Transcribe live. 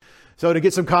So to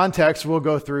get some context, we'll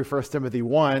go through 1 Timothy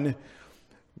 1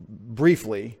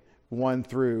 briefly, 1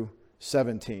 through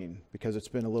 17, because it's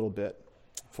been a little bit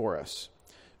for us.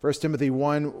 1 Timothy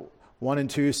 1 and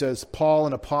 2 says, Paul,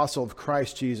 an apostle of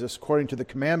Christ Jesus, according to the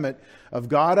commandment of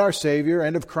God our Savior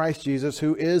and of Christ Jesus,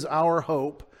 who is our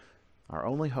hope, our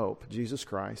only hope, Jesus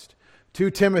Christ. To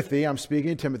Timothy, I'm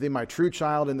speaking to Timothy, my true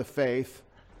child in the faith,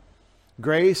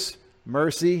 grace,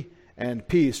 mercy, and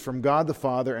peace from God the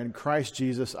Father and Christ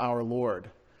Jesus our Lord.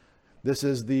 This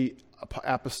is the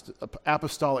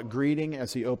apostolic greeting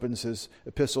as he opens his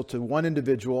epistle to one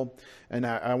individual. And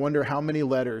I wonder how many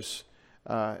letters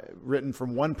written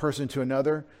from one person to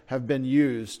another have been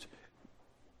used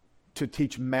to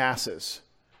teach masses.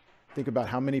 Think about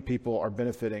how many people are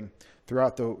benefiting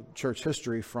throughout the church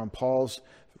history from Paul's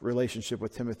relationship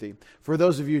with Timothy. For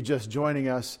those of you just joining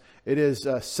us, it is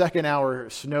a second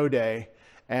hour snow day,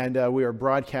 and we are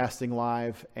broadcasting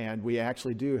live, and we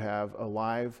actually do have a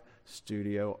live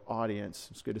studio audience.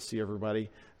 It's good to see everybody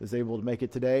is able to make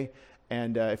it today.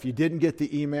 And if you didn't get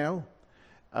the email,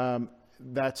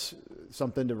 that's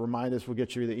something to remind us. We'll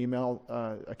get you the email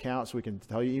account so we can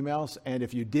tell you emails. And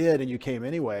if you did and you came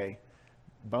anyway,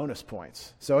 bonus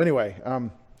points. So anyway,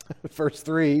 verse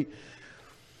 3,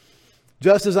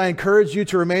 just as I encourage you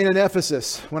to remain in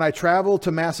Ephesus when I travel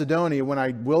to Macedonia, when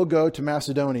I will go to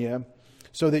Macedonia,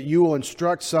 so that you will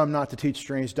instruct some not to teach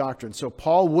strange doctrines. So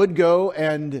Paul would go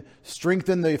and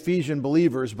strengthen the Ephesian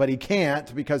believers, but he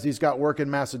can't because he's got work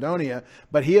in Macedonia.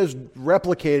 But he has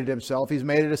replicated himself. He's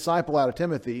made a disciple out of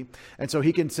Timothy. And so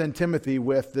he can send Timothy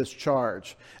with this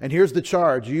charge. And here's the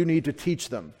charge. You need to teach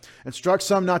them. Instruct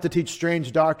some not to teach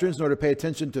strange doctrines, nor to pay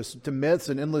attention to myths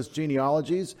and endless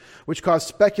genealogies, which cause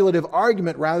speculative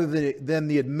argument rather than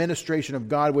the administration of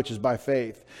God, which is by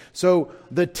faith. So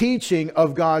the teaching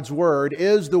of God's word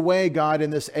is the way God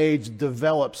in this age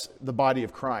develops the body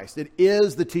of Christ. It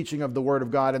is the teaching of the Word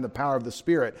of God and the power of the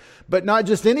Spirit. But not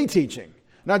just any teaching,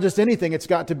 not just anything. It's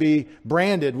got to be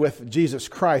branded with Jesus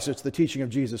Christ. It's the teaching of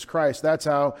Jesus Christ. That's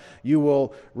how you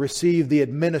will receive the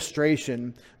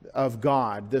administration of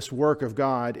God, this work of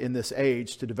God in this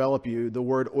age to develop you, the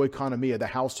word oikonomia, the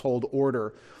household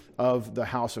order of the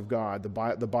house of God,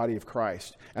 the body of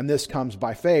Christ. And this comes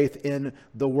by faith in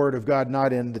the Word of God,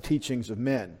 not in the teachings of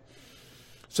men.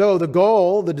 So the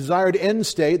goal, the desired end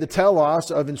state, the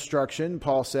telos of instruction,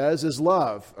 Paul says, is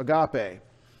love, agape.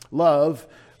 Love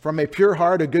from a pure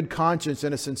heart, a good conscience,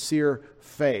 and a sincere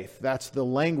faith. That's the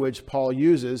language Paul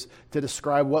uses to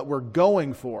describe what we're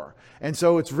going for. And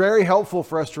so it's very helpful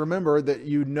for us to remember that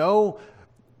you know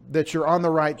that you're on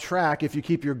the right track if you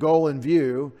keep your goal in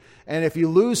view. And if you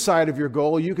lose sight of your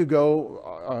goal, you could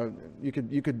go, you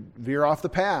could veer off the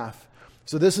path.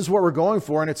 So this is what we're going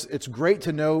for, and it's great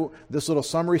to know this little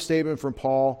summary statement from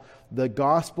Paul. The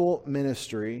gospel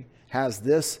ministry has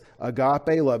this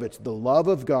agape love. It's the love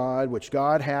of God, which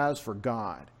God has for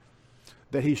God,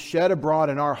 that He shed abroad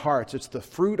in our hearts. It's the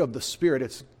fruit of the Spirit.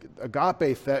 It's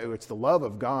agape theou. It's the love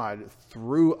of God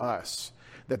through us.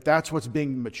 That's what's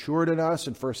being matured in us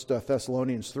in 1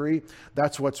 Thessalonians 3.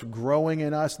 That's what's growing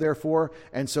in us, therefore.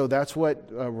 And so that's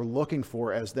what we're looking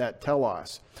for as that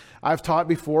telos. I've taught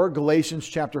before, Galatians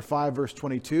chapter 5, verse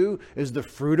 22, is the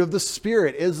fruit of the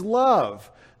Spirit, is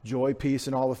love, joy, peace,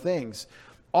 and all the things.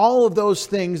 All of those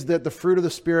things that the fruit of the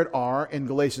Spirit are in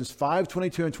Galatians 5,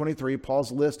 22 and 23,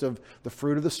 Paul's list of the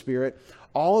fruit of the Spirit,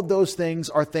 all of those things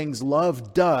are things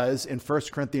love does in 1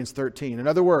 Corinthians 13. In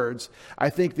other words, I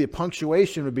think the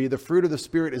punctuation would be the fruit of the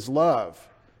Spirit is love,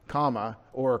 comma,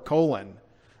 or colon,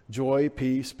 joy,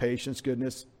 peace, patience,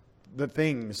 goodness, the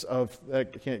things of, I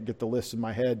can't get the list in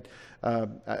my head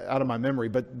out of my memory,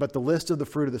 but the list of the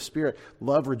fruit of the Spirit,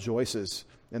 love rejoices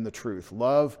in the truth.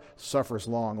 Love suffers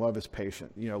long. Love is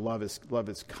patient. Love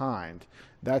is kind.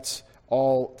 That's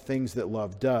all things that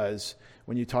love does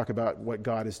when you talk about what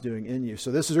God is doing in you. So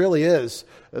this really is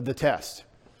the test.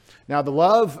 Now, the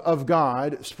love of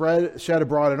God shed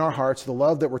abroad in our hearts, the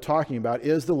love that we're talking about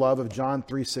is the love of John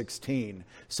 3:16.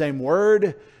 Same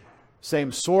word,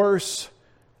 same source,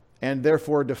 and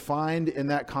therefore defined in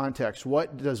that context.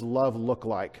 What does love look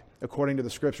like? According to the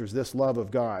Scriptures, this love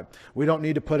of God. We don't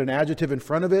need to put an adjective in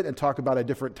front of it and talk about a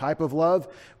different type of love.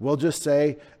 We'll just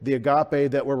say the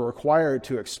agape that we're required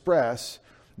to express,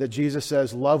 that Jesus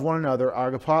says, love one another,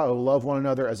 agapao, love one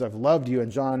another as I've loved you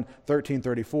in John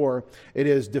 13:34. It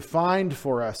is defined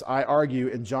for us, I argue,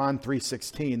 in John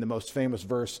 3:16, the most famous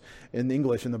verse in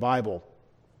English in the Bible.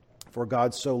 For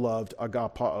God so loved,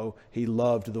 agapao, He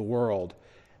loved the world.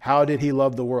 How did He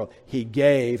love the world? He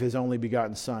gave His only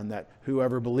begotten Son, that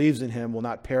whoever believes in Him will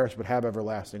not perish but have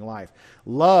everlasting life.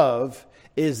 Love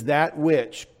is that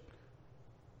which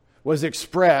was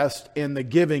expressed in the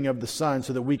giving of the Son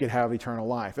so that we could have eternal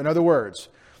life. In other words,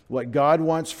 what God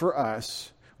wants for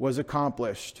us was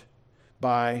accomplished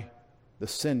by the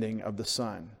sending of the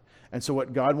Son. And so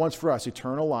what God wants for us,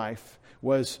 eternal life,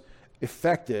 was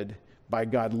effected by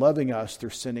God loving us through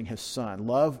sending His Son.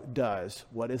 Love does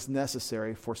what is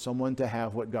necessary for someone to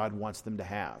have what God wants them to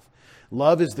have.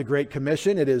 Love is the Great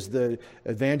Commission. It is the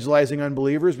evangelizing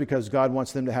unbelievers because God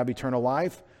wants them to have eternal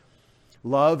life.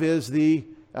 Love is the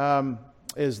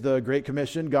Great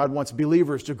Commission. God wants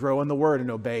believers to grow in the Word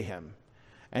and obey Him.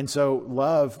 And so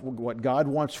love, what God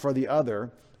wants for the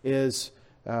other, is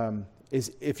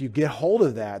if you get hold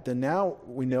of that, then now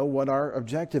we know what our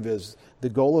objective is. The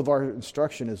goal of our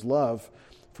instruction is love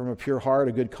from a pure heart,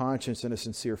 a good conscience, and a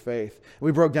sincere faith.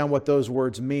 We broke down what those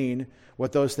words mean,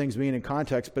 what those things mean in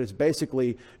context, but it's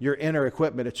basically your inner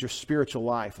equipment. It's your spiritual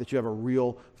life, that you have a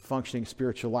real functioning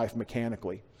spiritual life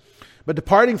mechanically. But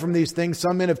departing from these things,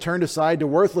 some men have turned aside to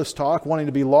worthless talk, wanting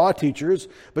to be law teachers,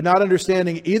 but not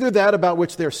understanding either that about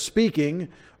which they're speaking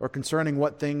or concerning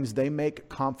what things they make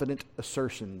confident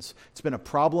assertions. It's been a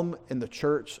problem in the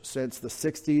church since the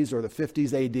 60s or the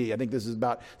 50s AD. I think this is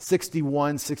about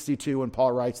 61, 62 when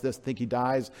Paul writes this. I think he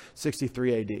dies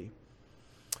 63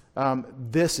 AD.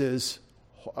 This is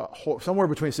somewhere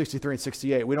between 63 and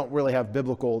 68. We don't really have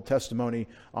biblical testimony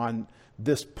on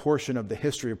this portion of the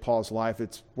history of Paul's life.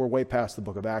 We're way past the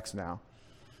book of Acts now.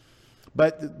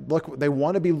 But look, they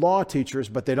want to be law teachers,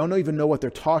 but they don't even know what they're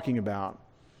talking about.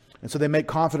 And so they make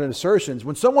confident assertions.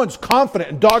 When someone's confident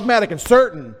and dogmatic and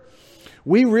certain,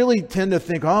 we really tend to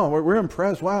think, oh, we're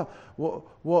impressed. Wow.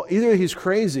 Well, either he's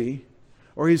crazy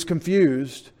or he's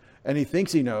confused and he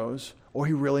thinks he knows, or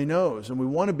he really knows. And we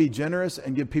want to be generous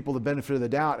and give people the benefit of the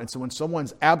doubt. And so when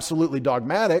someone's absolutely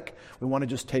dogmatic, we want to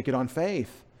just take it on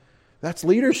faith. That's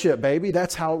leadership, baby.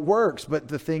 That's how it works. But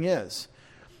the thing is,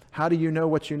 how do you know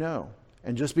what you know?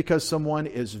 And just because someone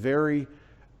is very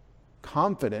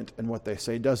confident in what they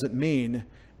say doesn't mean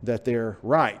that they're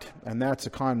right. And that's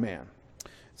a con man.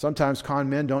 Sometimes con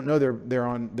men don't know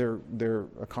they're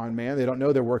a con man. They don't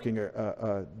know they're working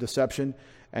a deception.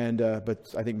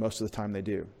 But I think most of the time they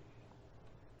do.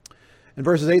 In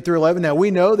verses 8 through 11, now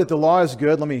we know that the law is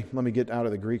good. Let me get out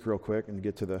of the Greek real quick and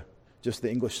get to just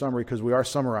the English summary because we are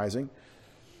summarizing.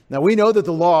 Now we know that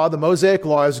the law, the Mosaic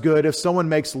law, is good if someone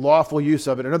makes lawful use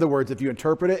of it. In other words, if you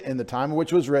interpret it in the time in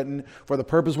which it was written, for the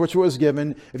purpose which it was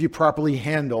given, if you properly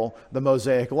handle the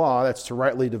Mosaic law, that's to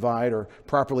rightly divide or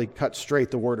properly cut straight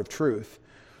the word of truth.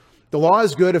 The law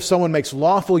is good if someone makes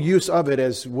lawful use of it,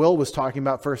 as Will was talking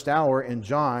about first hour in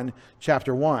John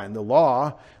chapter 1. The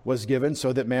law was given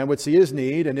so that man would see his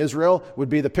need, and Israel would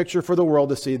be the picture for the world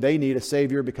to see they need a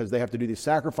Savior because they have to do these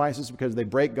sacrifices because they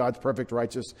break God's perfect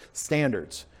righteous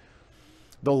standards.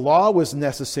 The law was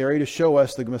necessary to show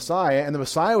us the Messiah, and the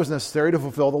Messiah was necessary to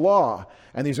fulfill the law.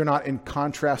 And these are not in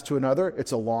contrast to another.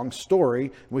 It's a long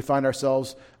story. We find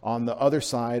ourselves on the other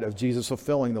side of Jesus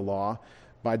fulfilling the law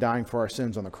by dying for our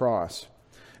sins on the cross.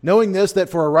 Knowing this, that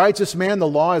for a righteous man, the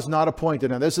law is not appointed.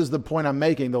 Now, this is the point I'm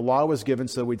making. The law was given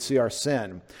so we'd see our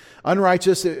sin.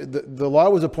 Unrighteous, the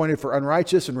law was appointed for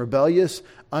unrighteous and rebellious,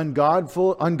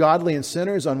 ungodly and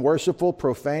sinners, unworshipful,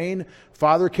 profane,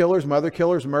 father killers, mother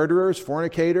killers, murderers,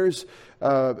 fornicators,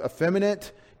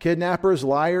 effeminate, kidnappers,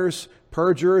 liars,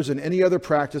 perjurers, and any other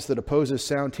practice that opposes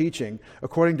sound teaching,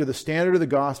 according to the standard of the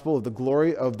gospel of the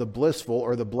glory of the blissful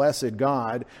or the blessed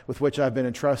God with which I've been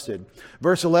entrusted.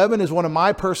 Verse 11 is one of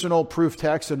my personal proof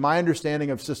texts and my understanding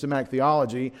of systematic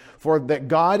theology for that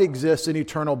God exists in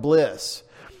eternal bliss.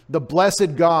 The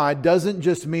blessed God doesn't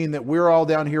just mean that we're all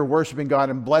down here worshiping God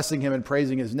and blessing Him and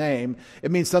praising His name.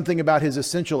 It means something about His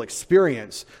essential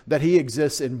experience, that He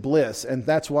exists in bliss. And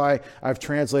that's why I've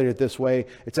translated it this way.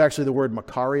 It's actually the word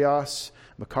Makarios.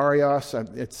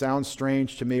 Makarios, it sounds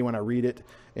strange to me when I read it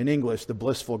in English, the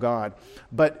blissful God.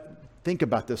 But think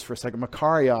about this for a second.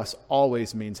 Makarios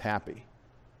always means happy.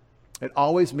 It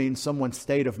always means someone's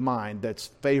state of mind that's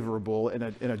favorable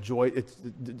it's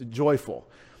joyful.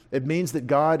 It means that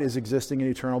God is existing in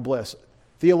eternal bliss.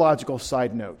 Theological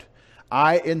side note.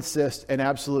 I insist and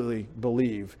absolutely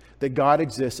believe that God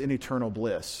exists in eternal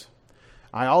bliss.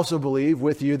 I also believe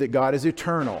with you that God is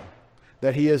eternal,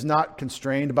 that He is not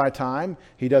constrained by time.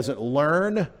 He doesn't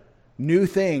learn new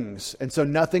things, and so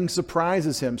nothing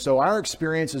surprises Him. So our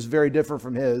experience is very different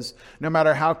from His, no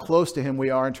matter how close to Him we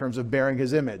are in terms of bearing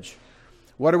His image.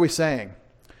 What are we saying?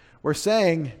 We're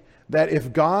saying that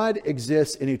if God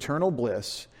exists in eternal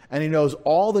bliss, and He knows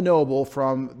all the knowable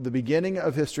from the beginning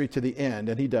of history to the end,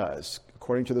 and He does,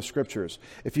 according to the Scriptures.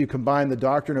 If you combine the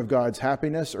doctrine of God's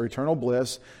happiness or eternal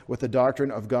bliss with the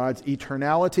doctrine of God's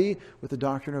eternality, with the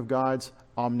doctrine of God's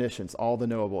omniscience, all the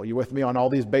knowable. You with me on all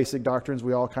these basic doctrines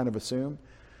we all kind of assume?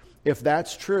 If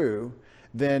that's true,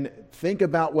 then think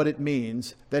about what it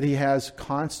means that he has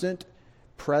constant,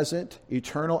 present,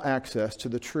 eternal access to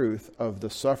the truth of the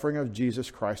suffering of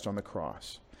Jesus Christ on the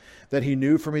cross. That he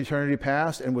knew from eternity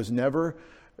past and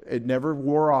it never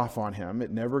wore off on him.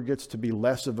 It never gets to be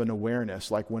less of an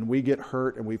awareness. Like when we get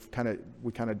hurt and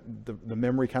the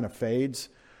memory kind of fades.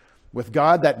 With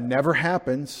God, that never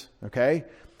happens, okay?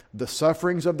 The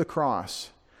sufferings of the cross,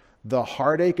 the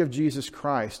heartache of Jesus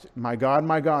Christ, my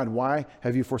God, why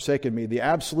have you forsaken me? The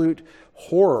absolute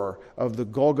horror of the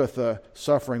Golgotha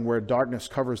suffering where darkness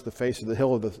covers the face of the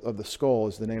hill of the skull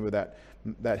is the name of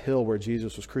that hill where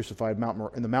Jesus was crucified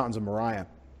in the mountains of Moriah.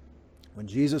 When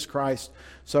Jesus Christ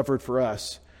suffered for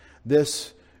us,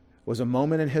 this was a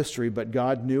moment in history, but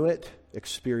God knew it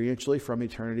experientially from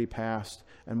eternity past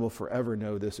and will forever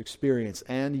know this experience.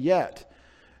 And yet,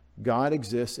 God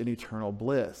exists in eternal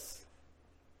bliss.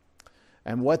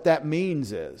 And what that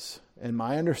means is, in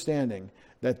my understanding,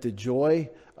 that the joy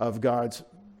of God's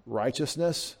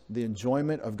righteousness, the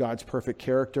enjoyment of God's perfect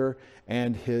character,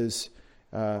 and his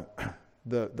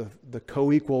the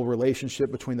co-equal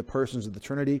relationship between the persons of the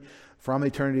Trinity from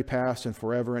eternity past and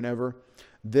forever and ever,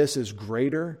 this is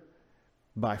greater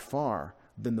by far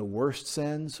than the worst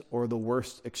sins or the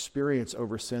worst experience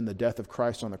over sin, the death of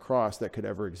Christ on the cross, that could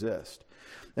ever exist.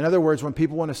 In other words, when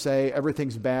people want to say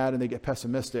everything's bad and they get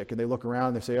pessimistic and they look around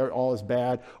and they say all is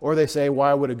bad, or they say,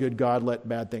 why would a good God let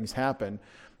bad things happen?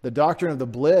 The doctrine of the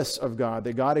bliss of God,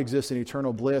 that God exists in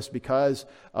eternal bliss because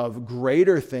of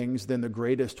greater things than the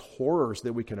greatest horrors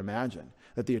that we can imagine,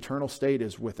 that the eternal state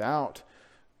is without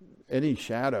any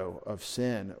shadow of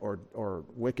sin or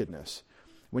wickedness.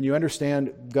 When you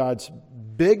understand God's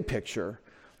big picture,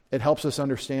 it helps us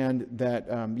understand that,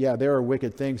 there are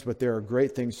wicked things, but there are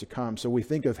great things to come. So we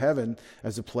think of heaven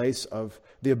as a place of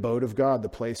the abode of God, the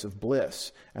place of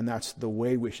bliss. And that's the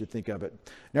way we should think of it.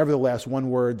 Nevertheless, one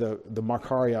word, the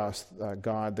Makarios,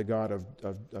 God, the God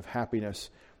of happiness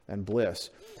and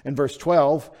bliss. In verse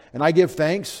 12, and I give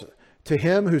thanks to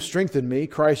him who strengthened me,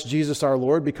 Christ Jesus our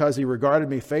Lord, because he regarded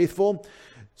me faithful,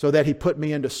 so that he put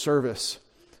me into service.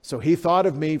 So he thought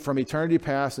of me from eternity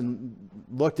past and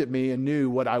looked at me and knew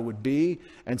what I would be.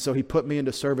 And so he put me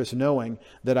into service knowing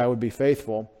that I would be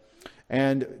faithful.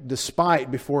 And despite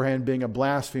beforehand being a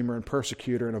blasphemer and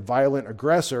persecutor and a violent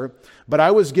aggressor, but I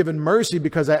was given mercy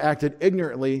because I acted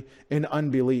ignorantly in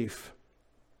unbelief.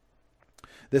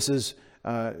 This is,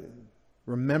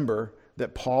 remember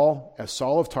that Paul, as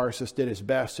Saul of Tarsus, did his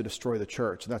best to destroy the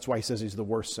church. And that's why he says he's the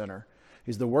worst sinner.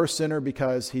 He's the worst sinner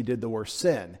because he did the worst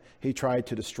sin. He tried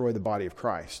to destroy the body of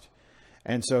Christ.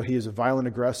 And so he is a violent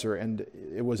aggressor, and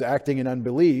it was acting in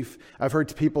unbelief. I've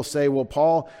heard people say, well,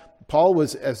 Paul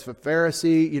was, as a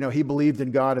Pharisee, he believed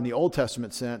in God in the Old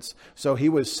Testament sense, so he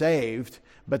was saved,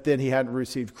 but then he hadn't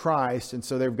received Christ. And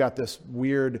so they've got this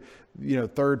weird,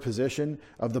 third position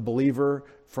of the believer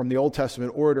from the Old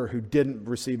Testament order who didn't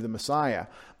receive the Messiah.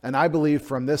 And I believe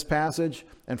from this passage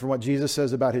and from what Jesus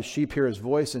says about his sheep hear his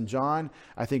voice in John,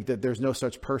 I think that there's no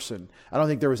such person. I don't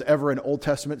think there was ever an Old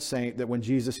Testament saint that when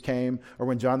Jesus came or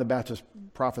when John the Baptist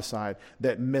prophesied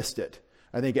that missed it.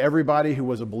 I think everybody who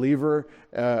was a believer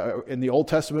in the Old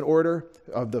Testament order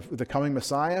of the coming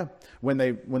Messiah, when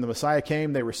the Messiah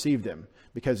came, they received him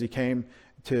because he came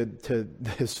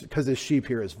because his sheep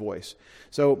hear his voice.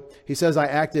 So he says, I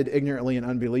acted ignorantly in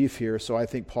unbelief here. So I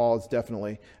think Paul is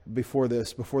definitely, before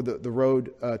the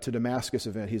road to Damascus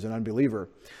event, he's an unbeliever.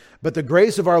 But the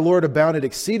grace of our Lord abounded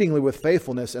exceedingly with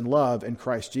faithfulness and love in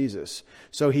Christ Jesus.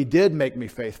 So he did make me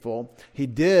faithful. He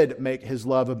did make his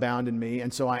love abound in me.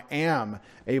 And so I am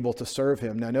able to serve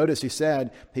him. Now notice he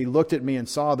said, he looked at me and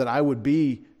saw that I would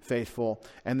be faithful.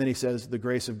 And then he says, the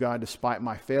grace of God, despite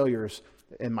my failures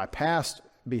in my past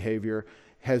behavior,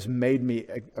 has made me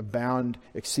abound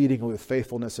exceedingly with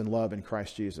faithfulness and love in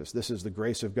Christ Jesus. This is the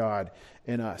grace of God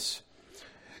in us.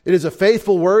 It is a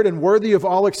faithful word and worthy of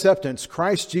all acceptance.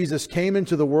 Christ Jesus came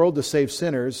into the world to save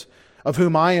sinners, of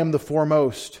whom I am the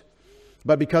foremost.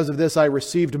 But because of this I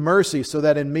received mercy, so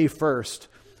that in me first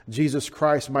Jesus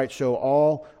Christ might show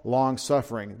all long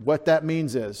suffering. What that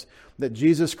means is that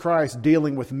Jesus Christ,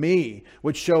 dealing with me,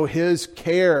 would show his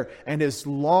care and his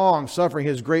long suffering,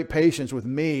 his great patience with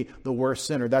me, the worst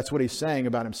sinner. That's what he's saying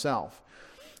about himself.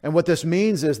 And what this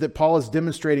means is that Paul is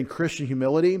demonstrating Christian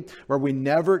humility, where we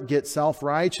never get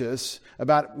self-righteous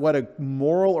about what a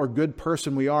moral or good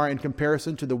person we are in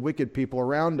comparison to the wicked people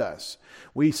around us.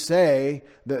 We say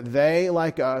that they,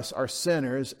 like us, are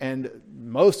sinners, and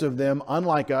most of them,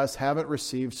 unlike us, haven't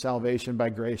received salvation by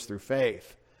grace through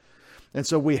faith. And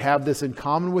so we have this in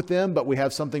common with them, but we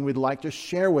have something we'd like to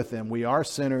share with them. We are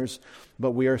sinners,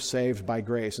 but we are saved by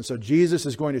grace. And so Jesus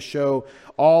is going to show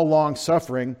all long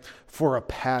suffering for a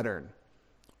pattern.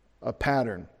 A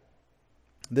pattern.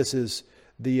 This is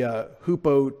the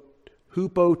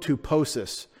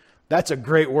hupotuposis. That's a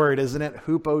great word, isn't it?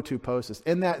 Hupotuposis.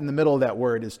 In the middle of that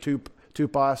word is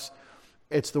tupos.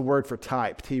 It's the word for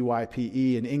type,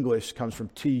 T-Y-P-E in English, comes from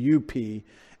T-U-P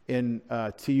in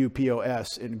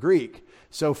T-U-P-O-S in Greek.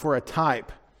 So for a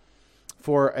type,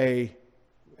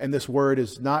 and this word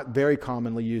is not very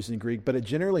commonly used in Greek, but it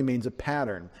generally means a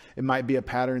pattern. It might be a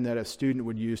pattern that a student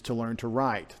would use to learn to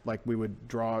write, like we would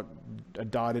draw a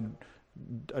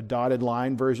dotted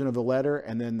line version of the letter,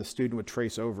 and then the student would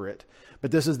trace over it. But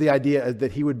this is the idea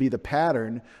that he would be the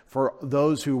pattern for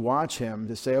those who watch him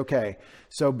to say, okay,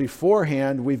 so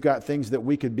beforehand, we've got things that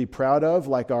we could be proud of,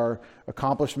 like our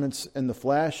accomplishments in the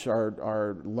flesh,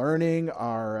 our learning,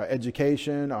 our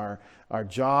education, our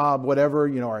job, whatever,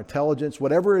 our intelligence,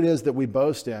 whatever it is that we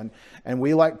boast in. And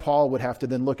we, like Paul, would have to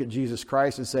then look at Jesus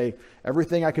Christ and say,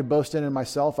 everything I could boast in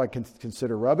myself, I can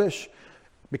consider rubbish,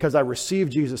 because I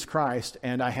received Jesus Christ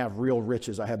and I have real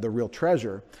riches. I have the real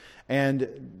treasure.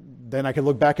 And then I can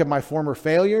look back at my former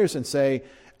failures and say,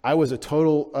 I was a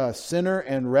total sinner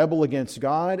and rebel against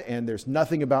God, and there's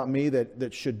nothing about me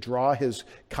that should draw his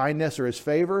kindness or his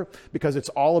favor, because it's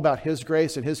all about his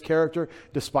grace and his character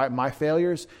despite my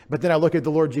failures. But then I look at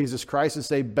the Lord Jesus Christ and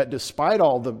say, but despite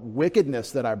all the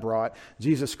wickedness that I brought,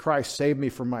 Jesus Christ saved me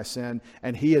from my sin,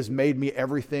 and he has made me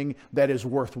everything that is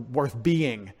worth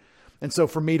being. And so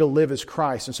for me to live as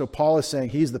Christ. And so Paul is saying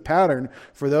he's the pattern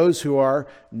for those who are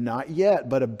not yet,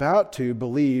 but about to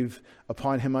believe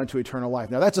upon him unto eternal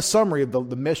life. Now that's a summary of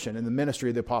the mission and the ministry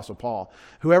of the Apostle Paul.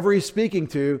 Whoever he's speaking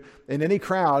to in any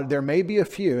crowd, there may be a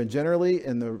few. And generally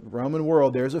in the Roman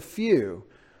world, there's a few,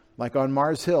 like on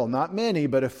Mars Hill. Not many,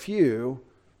 but a few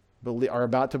are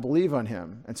about to believe on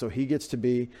him. And so he gets to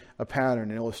be a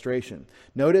pattern, an illustration.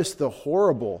 Notice the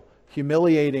horrible,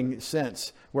 humiliating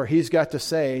sense where he's got to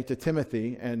say to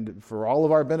Timothy, and for all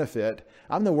of our benefit,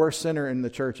 I'm the worst sinner in the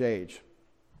church age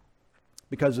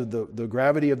because of the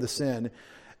gravity of the sin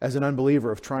as an unbeliever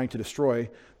of trying to destroy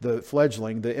the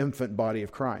fledgling, the infant body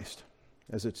of Christ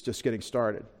as it's just getting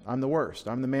started. I'm the worst.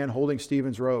 I'm the man holding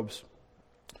Stephen's robes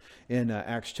in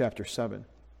Acts chapter 7.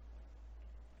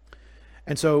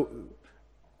 And so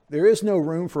there is no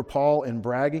room for Paul in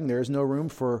bragging. There is no room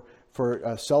for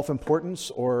self-importance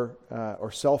or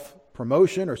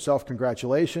self-promotion or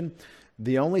self-congratulation.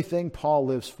 The only thing Paul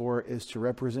lives for is to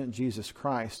represent Jesus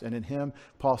Christ. And in him,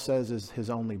 Paul says, is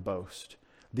his only boast.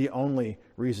 The only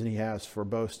reason he has for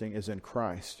boasting is in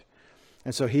Christ.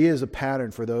 And so he is a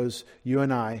pattern for those, you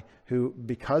and I, who,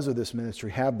 because of this ministry,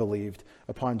 have believed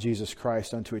upon Jesus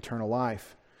Christ unto eternal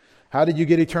life. How did you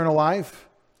get eternal life?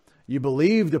 You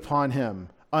believed upon him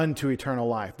unto eternal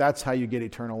life. That's how you get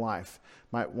eternal life.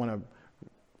 Might want to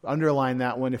underline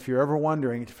that one if you're ever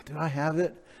wondering, did I have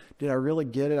it? Did I really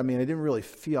get it? I mean, I didn't really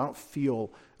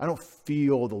feel, I don't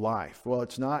feel the life. Well,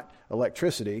 it's not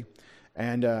electricity,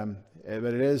 and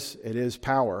but it is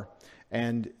power.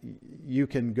 And you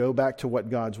can go back to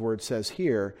what God's word says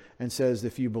here, and says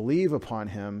if you believe upon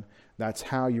him, that's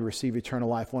how you receive eternal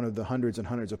life. One of the hundreds and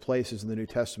hundreds of places in the New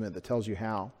Testament that tells you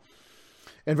how.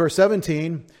 In verse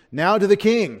 17, now to the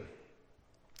King,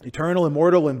 eternal,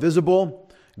 immortal, invisible,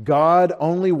 God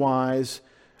only wise,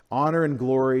 honor and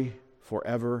glory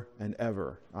forever and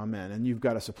ever. Amen. And you've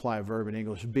got to supply a verb in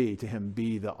English, be. To him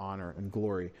be the honor and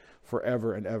glory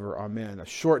forever and ever. Amen. A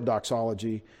short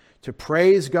doxology to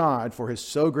praise God for his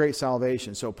so great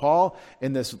salvation. So Paul,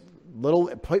 in this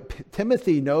little,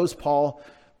 Timothy knows Paul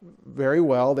very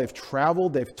well. They've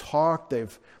traveled, they've talked,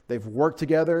 they've worked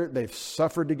together, they've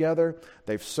suffered together,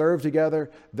 they've served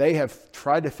together. They have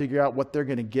tried to figure out what they're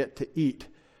going to get to eat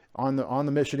on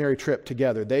the missionary trip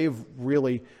together. They've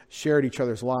really shared each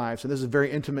other's lives. And this is a very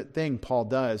intimate thing Paul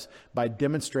does by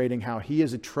demonstrating how he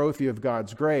is a trophy of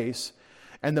God's grace.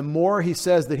 And the more he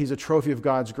says that he's a trophy of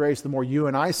God's grace, the more you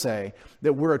and I say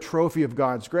that we're a trophy of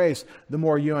God's grace, the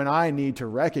more you and I need to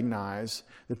recognize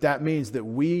that that means that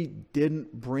we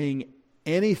didn't bring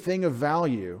anything of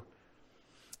value.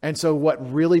 And so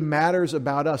what really matters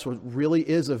about us, what really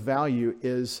is of value,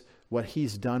 is what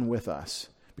he's done with us.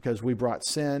 Because we brought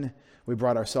sin, we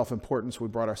brought our self-importance, we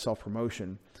brought our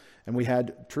self-promotion. And we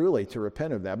had truly to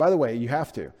repent of that. By the way, you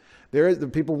have to. The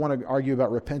people want to argue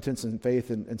about repentance and faith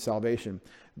and salvation.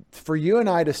 For you and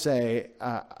I to say,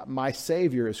 my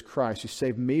Savior is Christ, who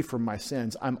saved me from my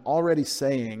sins, I'm already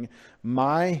saying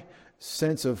my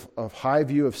sense of high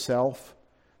view of self,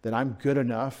 that I'm good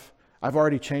enough, I've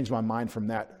already changed my mind from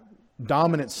that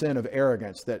dominant sin of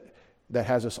arrogance that that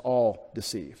has us all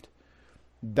deceived.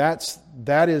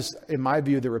 That is, in my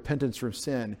view, the repentance from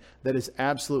sin that is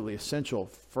absolutely essential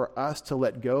for us to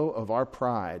let go of our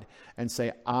pride and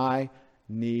say, I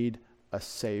need a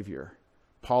Savior.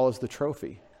 Paul is the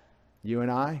trophy. You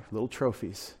and I, little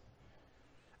trophies.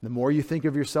 The more you think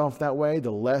of yourself that way,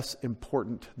 the less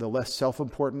important, the less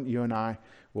self-important you and I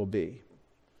will be.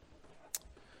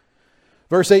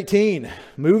 Verse 18,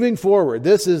 moving forward,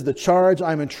 this is the charge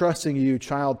I'm entrusting you,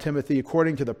 child Timothy,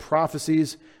 according to the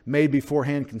prophecies made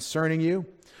beforehand concerning you,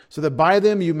 so that by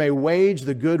them you may wage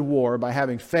the good war by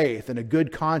having faith and a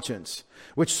good conscience,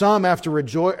 which some, after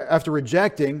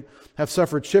rejecting, have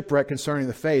suffered shipwreck concerning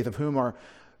the faith, of whom are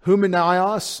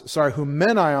Hymenaeus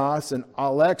and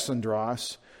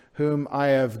Alexandros, whom I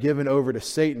have given over to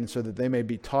Satan, so that they may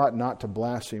be taught not to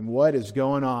blaspheme. What is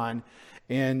going on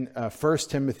in 1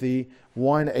 Timothy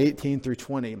 1:18 through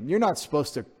 20? You're not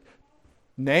supposed to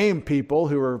name people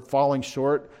who are falling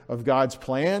short of God's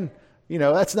plan. You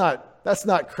know, that's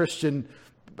not Christian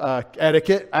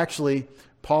etiquette. Actually,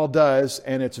 Paul does,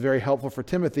 and it's very helpful for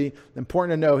Timothy.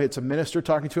 Important to know, it's a minister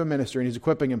talking to a minister, and he's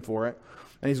equipping him for it.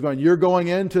 And he's going, you're going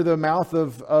into the mouth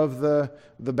of the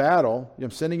battle.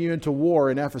 I'm sending you into war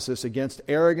in Ephesus against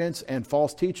arrogance and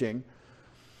false teaching.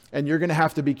 And you're going to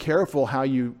have to be careful how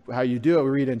you do it. We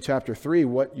read in chapter 3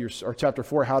 or chapter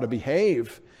 4 how to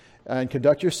behave and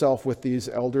conduct yourself with these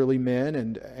elderly men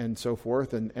and so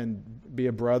forth, and be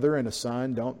a brother and a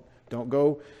son. Don't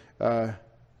go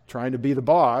trying to be the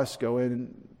boss. Go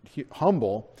in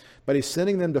humble. But he's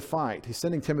sending them to fight. He's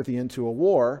sending Timothy into a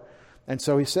war. And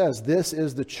so he says, this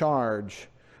is the charge.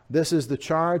 This is the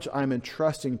charge I'm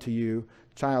entrusting to you,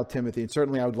 child Timothy. And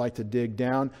certainly I would like to dig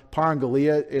down.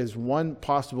 Parangalia is one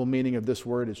possible meaning of this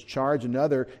word, is charge.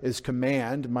 Another is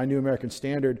command. My New American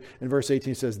Standard in verse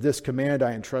 18 says, this command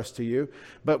I entrust to you.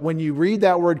 But when you read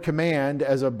that word command,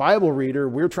 as a Bible reader,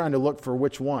 we're trying to look for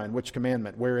which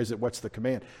commandment. Where is it? What's the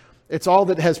command? It's all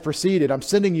that has preceded. I'm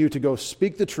sending you to go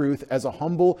speak the truth as a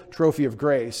humble trophy of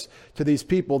grace to these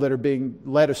people that are being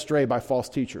led astray by false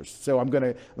teachers. So I'm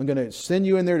going to send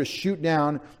you in there to shoot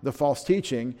down the false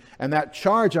teaching. And that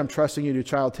charge I'm trusting you to,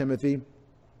 child Timothy,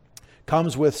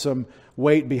 comes with some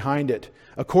weight behind it,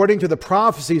 according to the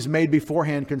prophecies made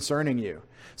beforehand concerning you.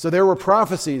 So there were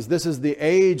prophecies. This is the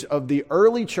age of the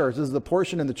early church. This is the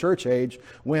portion in the church age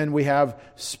when we have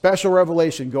special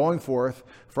revelation going forth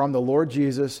from the Lord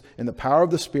Jesus in the power of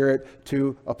the Spirit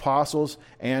to apostles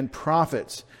and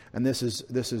prophets. And this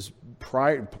is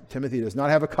prior. Timothy does not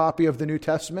have a copy of the New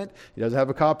Testament. He doesn't have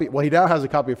a copy. Well, he now has a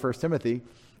copy of 1 Timothy,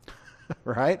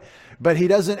 right? But he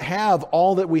doesn't have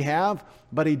all that we have,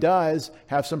 but he does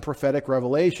have some prophetic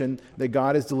revelation that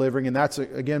God is delivering. And that's,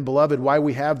 again, beloved, why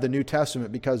we have the New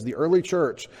Testament, because the early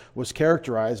church was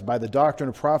characterized by the doctrine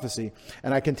of prophecy.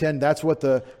 And I contend that's what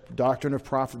the doctrine of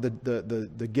prophet,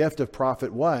 the gift of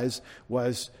prophet was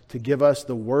to give us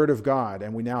the Word of God.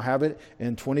 And we now have it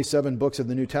in 27 books of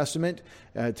the New Testament,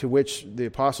 to which the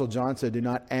Apostle John said, do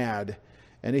not add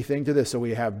anything to this. So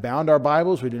we have bound our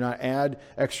Bibles. We do not add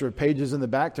extra pages in the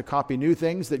back to copy new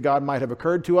things that God might have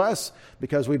occurred to us,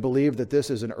 because we believe that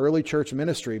this is an early church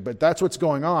ministry. But that's what's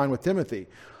going on with Timothy.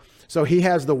 So he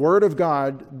has the Word of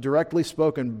God directly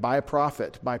spoken by a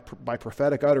prophet, by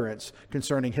prophetic utterance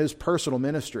concerning his personal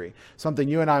ministry, something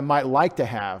you and I might like to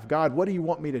have. God, what do you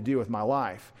want me to do with my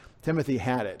life? Timothy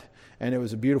had it, and it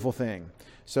was a beautiful thing.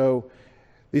 So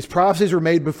these prophecies were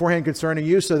made beforehand concerning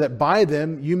you, so that by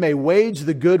them you may wage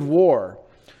the good war.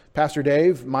 Pastor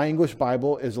Dave, my English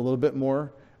Bible is a little bit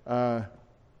more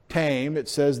tame. It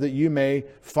says that you may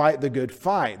fight the good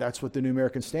fight. That's what the New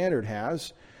American Standard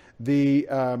has. The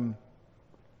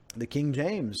King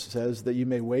James says that you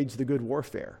may wage the good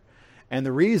warfare. And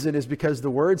the reason is because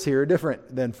the words here are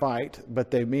different than fight,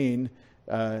 but they mean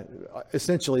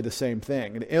essentially the same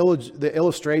thing. The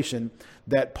illustration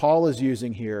that Paul is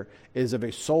using here is of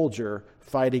a soldier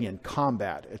fighting in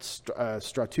combat. It's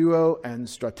stratuo and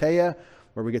strateia,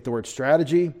 where we get the word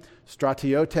strategy.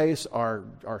 Stratiotes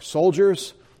are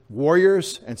soldiers,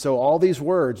 warriors, and so all these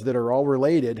words that are all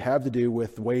related have to do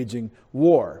with waging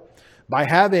war. By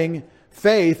having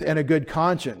faith and a good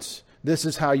conscience, this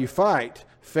is how you fight.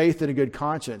 Faith and a good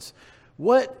conscience.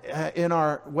 What in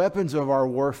our weapons of our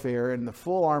warfare and the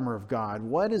full armor of God,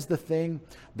 what is the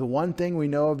one thing we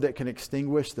know of that can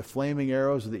extinguish the flaming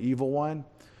arrows of the evil one?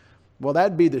 Well,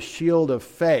 that'd be the shield of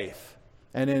faith.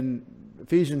 And in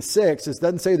Ephesians 6, it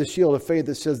doesn't say the shield of faith,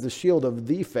 it says the shield of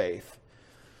the faith.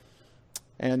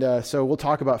 And so we'll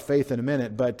talk about faith in a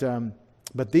minute,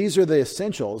 but these are the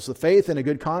essentials, the faith and a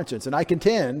good conscience. And I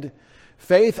contend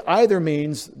faith either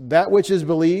means that which is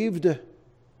believed,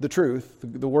 the truth,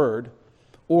 the word,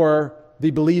 or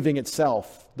the believing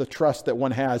itself, the trust that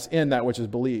one has in that which is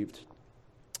believed.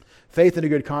 Faith and a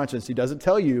good conscience, he doesn't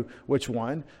tell you which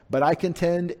one, but I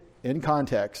contend in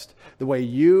context, the way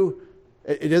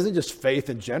it isn't just faith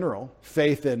in general,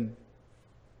 faith in,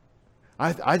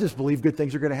 I just believe good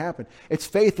things are going to happen. It's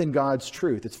faith in God's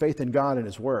truth. It's faith in God and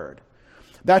His Word.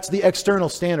 That's the external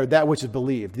standard, that which is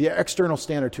believed. The external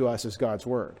standard to us is God's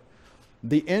Word.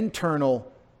 The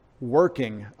internal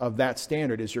working of that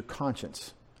standard is your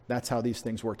conscience. That's how these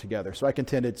things work together. So I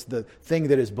contend it's the thing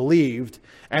that is believed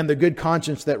and the good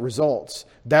conscience that results.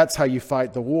 That's how you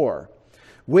fight the war.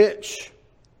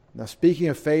 Now speaking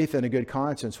of faith and a good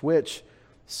conscience, which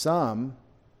some,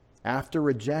 after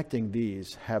rejecting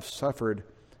these, have suffered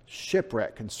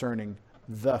shipwreck concerning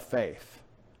the faith.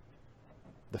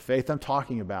 The faith I'm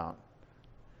talking about,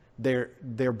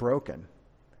 they're broken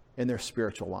in their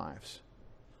spiritual lives.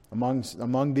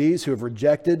 Among these who have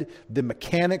rejected the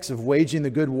mechanics of waging the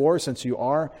good war, since you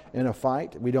are in a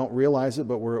fight, we don't realize it,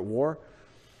 but we're at war.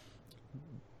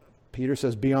 Peter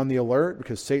says, be on the alert,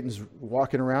 because Satan's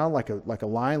walking around like a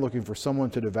lion looking for someone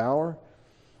to devour.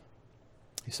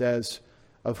 He says,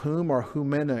 of whom are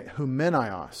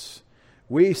Hymenaios.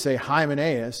 We say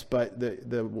Hymenaeus, but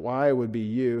the Y would be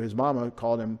you. His mama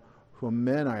called him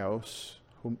Hymenaios.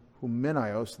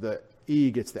 Hymenaios, the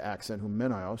E gets the accent,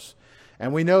 Hymenaios.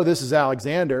 And we know this is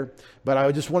Alexander, but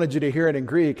I just wanted you to hear it in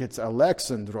Greek. It's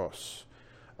Alexandros.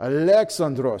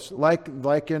 Alexandros,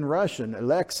 like in Russian,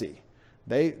 Alexei.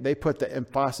 They put the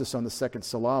emphasis on the second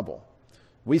syllable.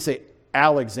 We say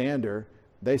Alexander,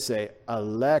 they say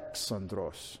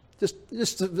Alexandros.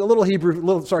 Just a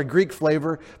little Greek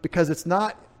flavor, because it's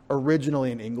not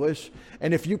originally in English.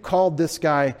 And if you called this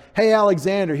guy, hey,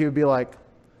 Alexander, he would be like,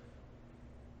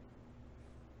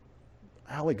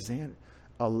 Alexandros?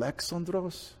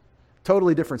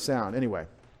 Totally different sound. Anyway,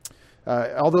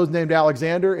 all those named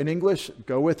Alexander in English,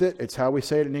 go with it. It's how we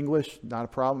say it in English. Not a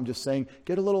problem. Just saying,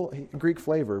 get a little Greek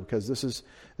flavor, because this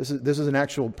is an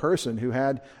actual person who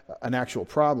had an actual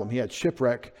problem. He had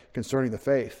shipwreck concerning the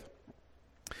faith.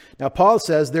 Now, Paul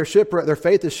says their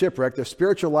faith is shipwrecked. Their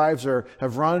spiritual lives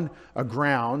have run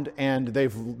aground, and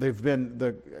they've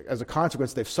been, as a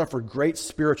consequence, they've suffered great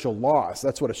spiritual loss.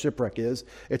 That's what a shipwreck is.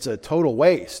 It's a total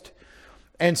waste.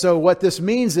 And so what this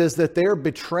means is that they're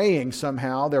betraying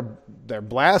somehow, they're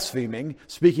blaspheming,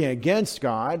 speaking against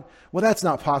God. Well, that's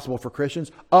not possible for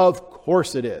Christians. Of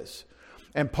course it is.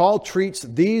 And Paul treats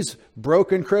these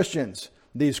broken Christians,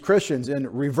 these Christians in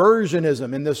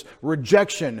reversionism, in this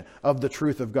rejection of the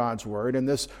truth of God's word, and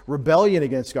this rebellion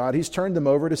against God, he's turned them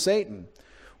over to Satan.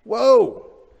 Whoa!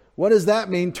 What does that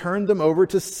mean, turned them over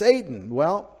to Satan?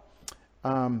 Well,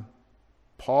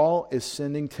 Paul is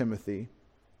sending Timothy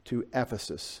to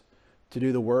Ephesus to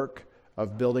do the work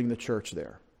of building the church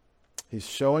there. He's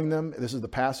showing them, this is the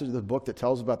passage of the book that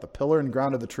tells about the pillar and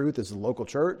ground of the truth is the local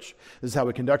church. This is how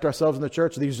we conduct ourselves in the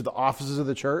church. These are the offices of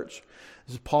the church.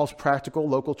 This is Paul's practical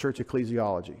local church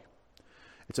ecclesiology.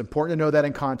 It's important to know that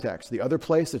in context. The other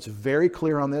place that's very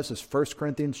clear on this is 1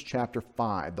 Corinthians chapter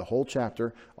 5. The whole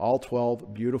chapter, all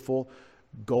 12 beautiful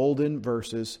golden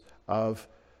verses of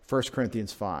 1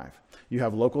 Corinthians 5. You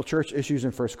have local church issues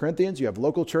in 1 Corinthians. You have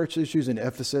local church issues in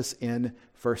Ephesus in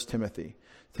 1 Timothy.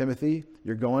 Timothy,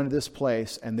 you're going to this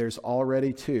place, and there's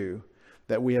already two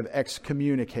that we have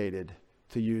excommunicated,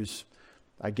 to use,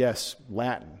 I guess,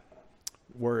 Latin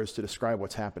words to describe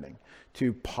what's happening.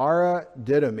 To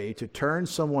paradidomi, to turn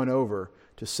someone over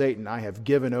to Satan, I have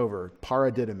given over.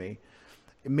 Paradidomi.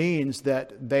 It means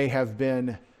that they have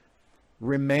been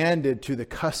remanded to the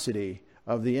custody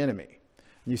of the enemy.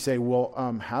 You say, well,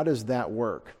 how does that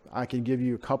work? I can give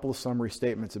you a couple of summary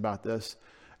statements about this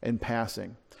in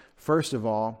passing. First of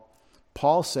all,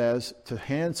 Paul says to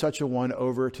hand such a one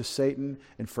over to Satan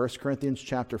in 1 Corinthians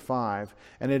chapter 5,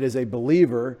 and it is a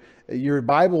believer. Your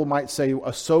Bible might say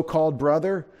a so-called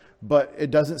brother, but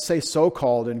it doesn't say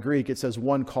so-called in Greek. It says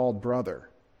one called brother.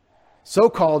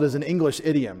 So-called is an English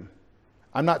idiom.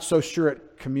 I'm not so sure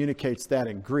it communicates that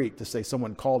in Greek to say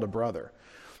someone called a brother.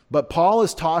 But Paul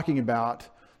is talking about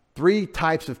three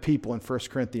types of people in 1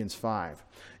 Corinthians 5.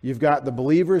 You've got the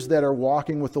believers that are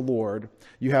walking with the Lord.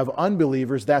 You have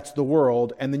unbelievers, that's the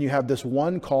world. And then you have this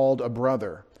one called a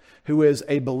brother, who is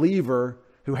a believer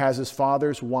who has his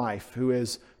father's wife, who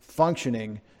is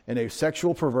functioning in a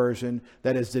sexual perversion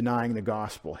that is denying the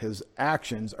gospel. His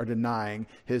actions are denying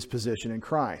his position in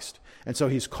Christ. And so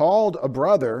he's called a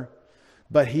brother,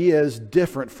 but he is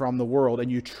different from the world,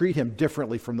 and you treat him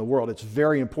differently from the world. It's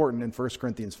very important in 1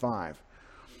 Corinthians 5.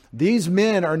 These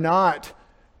men are not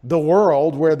the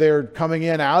world, where they're coming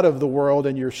in out of the world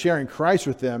and you're sharing Christ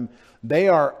with them. They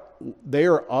are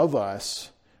of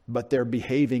us, but they're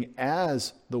behaving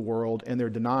as the world in their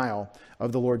denial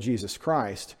of the Lord Jesus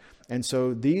Christ. And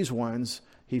so these ones,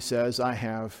 he says, I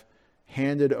have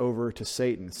handed over to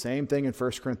Satan. Same thing in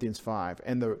 1 Corinthians 5.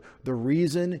 And the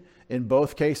reason in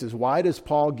both cases, why does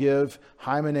Paul give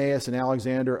Hymenaeus and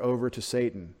Alexander over to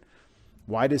Satan?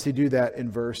 Why does he do that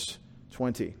in verse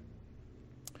 20?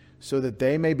 So that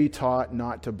they may be taught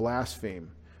not to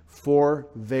blaspheme for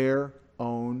their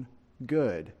own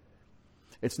good.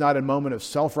 It's not a moment of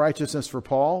self-righteousness for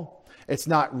Paul. It's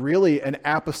not really an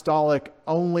apostolic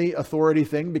only authority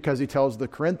thing, because he tells the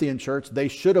Corinthian church they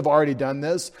should have already done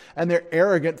this and they're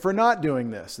arrogant for not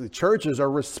doing this. The churches are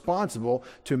responsible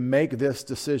to make this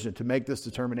decision, to make this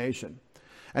determination.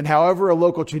 And however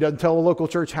he doesn't tell a local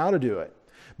church how to do it,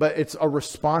 but it's a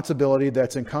responsibility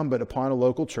that's incumbent upon a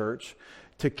local church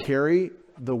to carry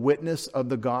the witness of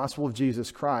the gospel of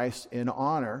Jesus Christ in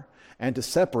honor and to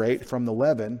separate from the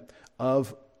leaven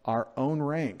of our own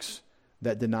ranks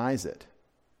that denies it.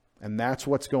 And that's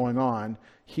what's going on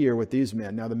here with these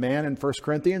men. Now, the man in 1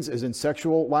 Corinthians is in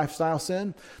sexual lifestyle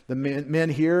sin. The men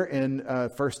here in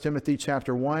 1 Timothy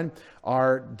chapter 1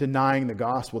 are denying the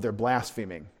gospel. They're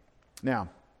blaspheming. Now,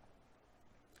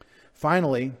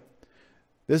 finally,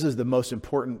 this is the most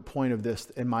important point of this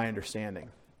in my understanding.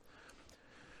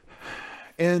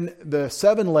 In the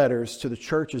 7 letters to the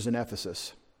churches in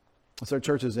Ephesus, so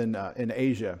churches in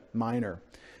Asia Minor,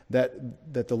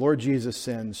 that the Lord Jesus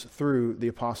sends through the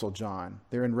Apostle John.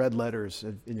 They're in red letters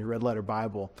in your red letter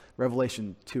Bible,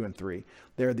 Revelation 2 and 3.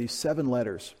 There are these 7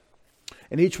 letters.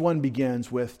 And each one begins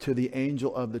with, to the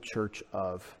angel of the church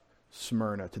of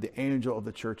Smyrna, to the angel of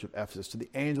the church of Ephesus, to the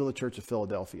angel of the church of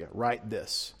Philadelphia. Write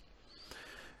this.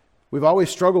 We've always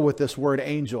struggled with this word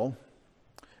angel.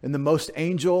 In the most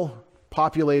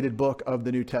angel-populated book of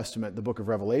the New Testament, the book of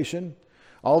Revelation,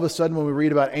 all of a sudden, when we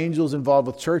read about angels involved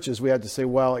with churches, we have to say,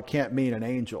 well, it can't mean an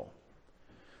angel.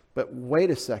 But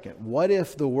wait a second. What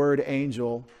if the word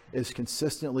angel is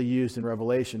consistently used in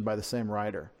Revelation by the same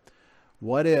writer?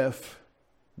 What if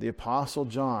the Apostle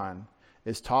John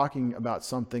is talking about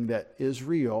something that is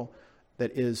real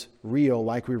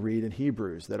like we read in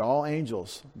Hebrews, that all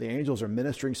angels, the angels are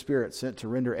ministering spirits sent to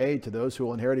render aid to those who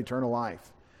will inherit eternal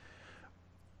life?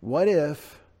 What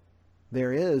if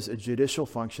there is a judicial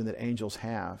function that angels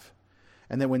have?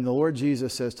 And then when the Lord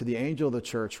Jesus says to the angel of the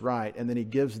church, write, and then he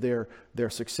gives their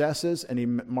successes and he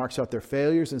marks out their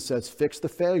failures and says, fix the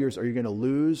failures or you're going to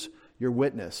lose your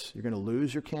witness. You're going to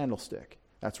lose your candlestick.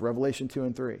 That's Revelation 2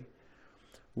 and 3.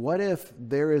 What if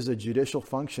there is a judicial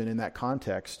function in that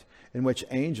context in which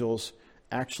angels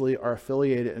actually are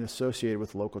affiliated and associated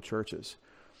with local churches?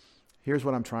 Here's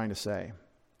what I'm trying to say.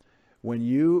 When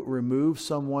you remove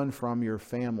someone from your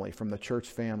family, from the church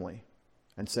family,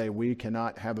 and say, we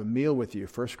cannot have a meal with you,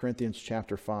 1 Corinthians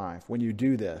chapter 5, when you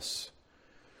do this,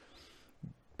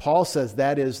 Paul says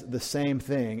that is the same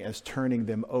thing as turning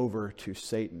them over to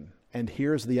Satan. And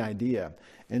here's the idea.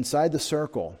 Inside the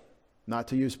circle, not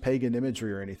to use pagan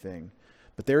imagery or anything,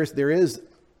 but there is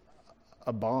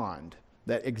a bond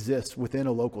that exists within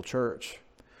a local church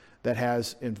that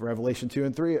has, in Revelation 2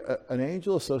 and 3, an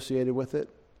angel associated with it.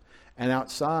 And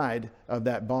outside of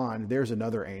that bond, there's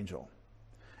another angel.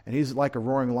 And he's like a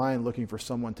roaring lion looking for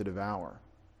someone to devour.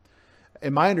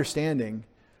 In my understanding,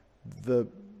 the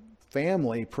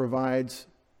family provides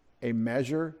a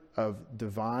measure of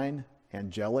divine,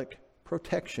 angelic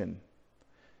protection,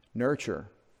 nurture,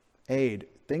 aid,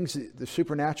 things that are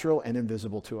supernatural and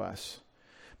invisible to us.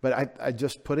 But I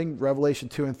just putting Revelation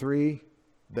 2 and 3,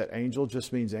 that angel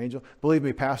just means angel. Believe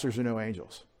me, pastors are no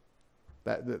angels.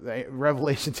 That the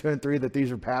Revelation 2 and 3, that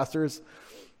these are pastors.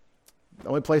 The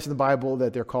only place in the Bible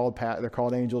that they're called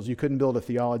angels. You couldn't build a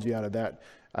theology out of that,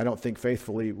 I don't think,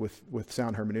 faithfully with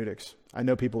sound hermeneutics. I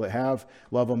know people that have,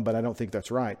 love them, but I don't think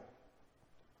that's right.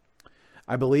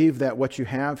 I believe that what you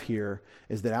have here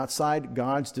is that outside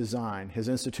God's design, his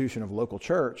institution of local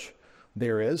church,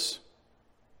 there is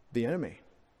the enemy.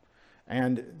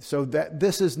 And so that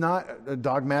this is not a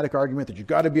dogmatic argument that you've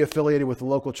got to be affiliated with the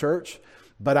local church.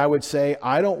 But I would say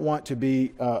I don't want to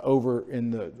be over in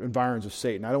the environs of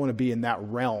Satan. I don't want to be in that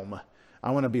realm.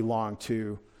 I want to belong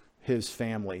to his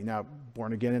family. Now,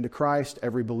 born again into Christ,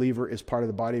 every believer is part of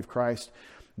the body of Christ.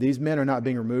 These men are not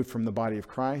being removed from the body of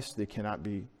Christ. They cannot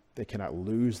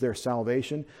lose their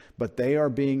salvation, but they are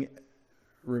being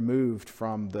removed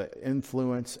from the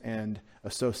influence and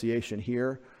association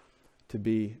here to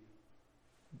be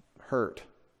hurt,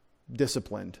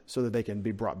 disciplined, so that they can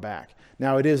be brought back.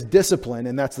 Now, it is discipline,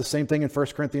 and that's the same thing in 1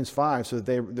 Corinthians 5, so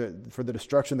that for the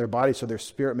destruction of their body, so their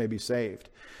spirit may be saved.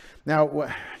 Now,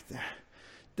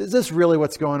 Is this really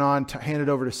what's going on? Hand it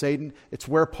over to Satan? It's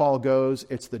where Paul goes.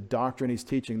 It's the doctrine he's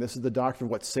teaching. This is the doctrine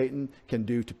of what Satan can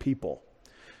do to people.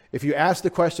 If you ask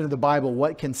the question of the Bible,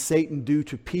 what can Satan do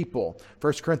to people?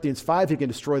 1 Corinthians 5, he can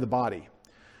destroy the body.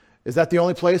 Is that the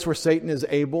only place where Satan is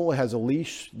able, has a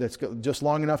leash that's just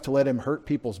long enough to let him hurt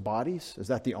people's bodies? Is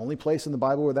that the only place in the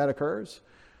Bible where that occurs?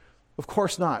 Of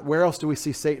course not. Where else do we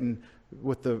see Satan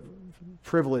with the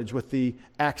privilege, with the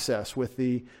access, with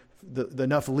the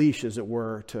enough leash, as it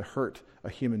were, to hurt a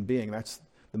human being? That's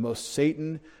the most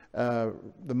Satan, the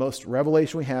most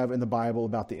revelation we have in the Bible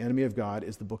about the enemy of God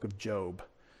is the book of Job.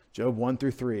 Job 1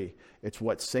 through 3. It's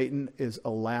what Satan is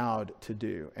allowed to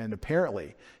do. And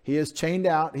apparently, he is chained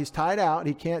out. He's tied out.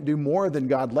 He can't do more than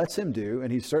God lets him do.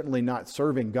 And he's certainly not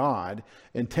serving God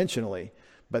intentionally.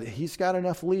 But he's got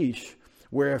enough leash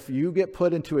where if you get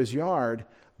put into his yard,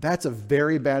 that's a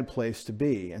very bad place to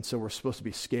be. And so we're supposed to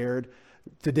be scared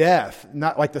to death,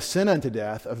 not like the sin unto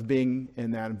death of being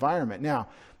in that environment. Now,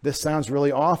 this sounds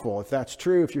really awful. If that's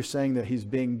true, if you're saying that he's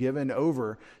being given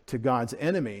over to God's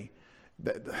enemy,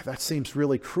 that seems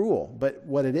really cruel. But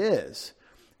what it is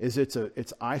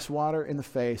it's ice water in the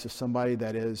face of somebody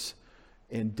that is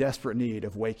in desperate need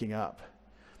of waking up.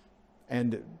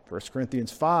 And 1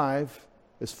 Corinthians 5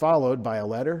 is followed by a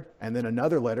letter, and then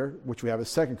another letter, which we have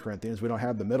as 2 Corinthians. We don't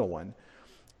have the middle one.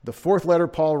 The fourth letter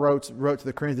Paul wrote to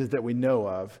the Corinthians that we know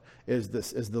of is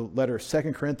the letter of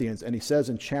 2 Corinthians, and he says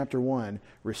in chapter 1,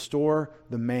 restore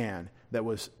the man that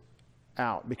was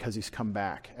out because he's come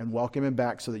back, and welcome him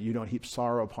back so that you don't heap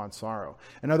sorrow upon sorrow.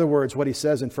 In other words, what he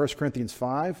says in 1 Corinthians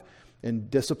 5 in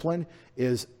discipline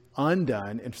is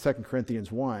undone in 2 Corinthians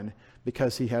 1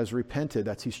 because he has repented.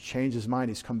 He's changed his mind.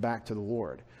 He's come back to the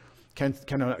Lord. Can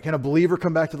a believer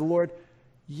come back to the Lord?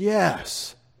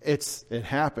 Yes, it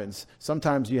happens.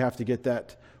 Sometimes you have to get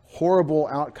that horrible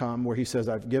outcome where he says,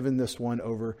 I've given this one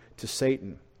over to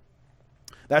Satan.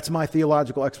 That's my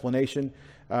theological explanation.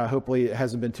 Hopefully it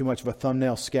hasn't been too much of a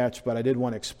thumbnail sketch, but I did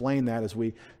want to explain that as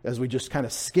we just kind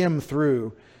of skim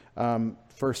through 1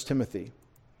 Timothy.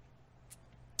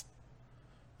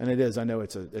 And it is, I know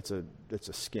it's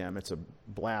a skim, it's a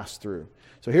blast through.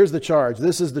 So here's the charge.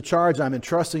 This is the charge I'm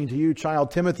entrusting to you, child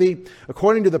Timothy,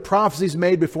 according to the prophecies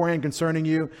made beforehand concerning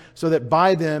you, so that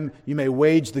by them you may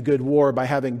wage the good war by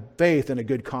having faith and a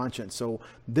good conscience. So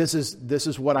this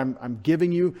is what I'm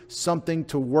giving you, something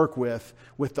to work with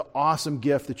the awesome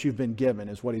gift that you've been given,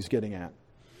 is what he's getting at.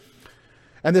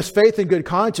 And this faith and good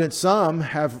conscience, some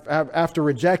have after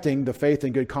rejecting the faith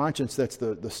and good conscience that's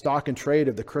the stock and trade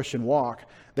of the Christian walk,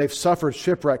 they've suffered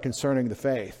shipwreck concerning the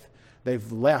faith.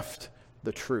 They've left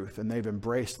the truth and they've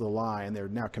embraced the lie, and they're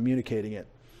now communicating it.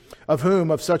 Of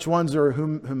such ones are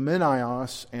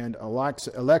Hymenaeus and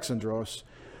Alexandros,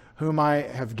 whom I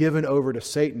have given over to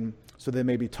Satan, so they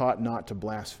may be taught not to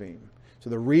blaspheme.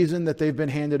 So the reason that they've been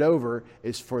handed over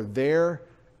is for their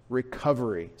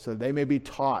recovery, so they may be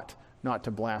taught not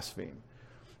to blaspheme.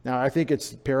 Now, I think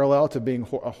it's parallel to being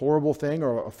a horrible thing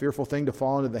or a fearful thing to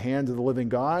fall into the hands of the living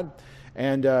God,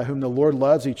 and whom the Lord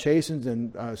loves, he chastens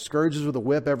and scourges with a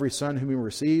whip every son whom he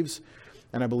receives.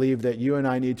 And I believe that you and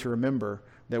I need to remember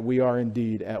that we are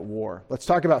indeed at war. Let's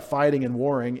talk about fighting and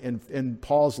warring in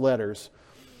Paul's letters.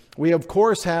 We, of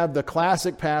course, have the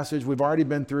classic passage we've already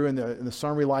been through in the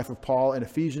summary life of Paul in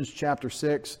Ephesians chapter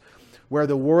 6, where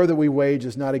the war that we wage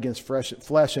is not against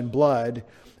flesh and blood,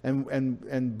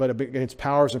 but against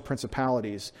powers and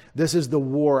principalities. This is the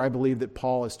war, I believe, that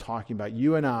Paul is talking about.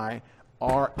 You and I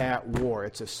are at war.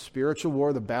 It's a spiritual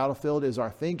war. The battlefield is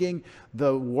our thinking.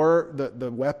 The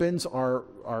weapons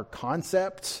are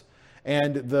concepts.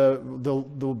 And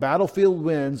the battlefield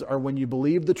wins are when you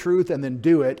believe the truth and then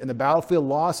do it. And the battlefield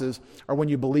losses are when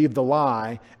you believe the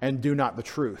lie and do not the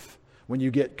truth. When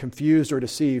you get confused or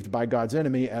deceived by God's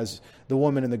enemy, as the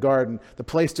woman in the garden. The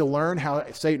place to learn how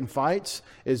Satan fights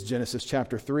is Genesis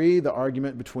chapter 3, the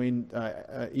argument between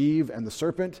Eve and the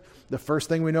serpent. The first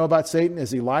thing we know about Satan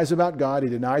is he lies about God. He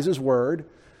denies his word.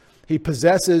 He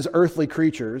possesses earthly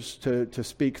creatures to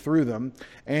speak through them.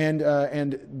 And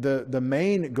the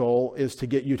main goal is to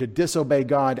get you to disobey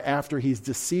God after he's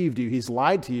deceived you. He's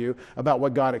lied to you about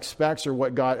what God expects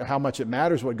or how much it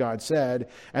matters what God said.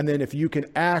 And then if you can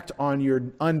act on your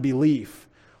unbelief,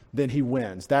 then he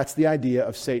wins. That's the idea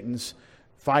of Satan's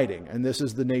fighting. And this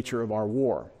is the nature of our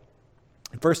war.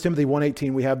 In 1 Timothy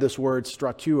 1:18, we have this word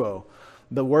strateuo.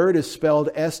 The word is spelled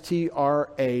S-T-R-A-T-E-U-O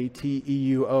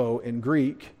in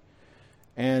Greek.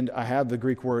 And I have the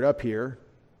Greek word up here,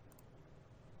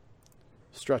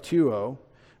 strateuo,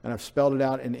 and I've spelled it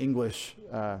out in English,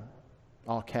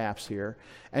 all caps here.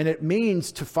 And it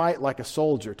means to fight like a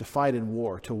soldier, to fight in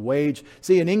war, to wage.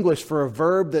 See, in English, for a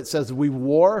verb that says we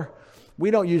war,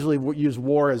 we don't usually use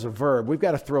war as a verb. We've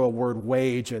got to throw a word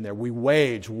wage in there. We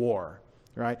wage war,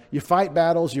 right? You fight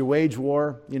battles, you wage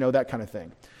war, that kind of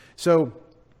thing. So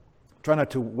try not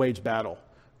to wage battle.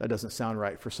 That doesn't sound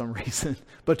right for some reason.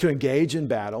 But to engage in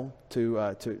battle,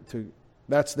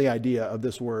 that's the idea of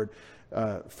this word,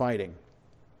 fighting.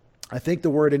 I think the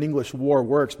word in English war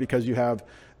works because you have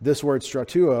this word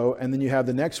stratuo, and then you have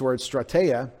the next word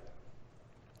strateia,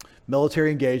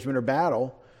 military engagement or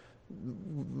battle,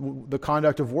 the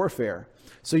conduct of warfare.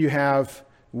 So you have,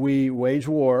 we wage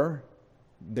war,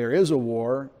 there is a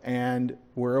war, and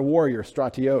we're a warrior,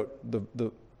 stratiot,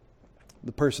 the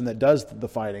person that does the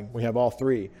fighting. We have all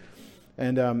three.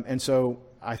 And so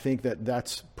I think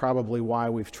that's probably why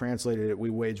we've translated it, we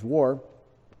wage war.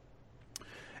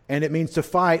 And it means to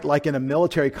fight like in a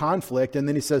military conflict. And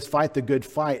then he says, fight the good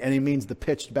fight. And he means the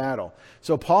pitched battle.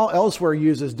 So Paul elsewhere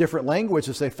uses different language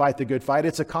to say fight the good fight.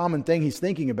 It's a common thing he's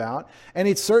thinking about. And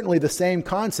it's certainly the same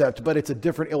concept, but it's a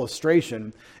different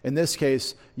illustration. In this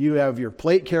case, you have your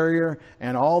plate carrier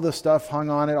and all the stuff hung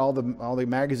on it, all the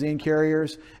magazine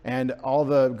carriers and all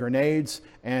the grenades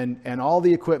and all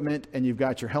the equipment. And you've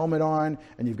got your helmet on,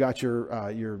 and you've got your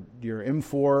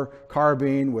M4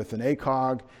 carbine with an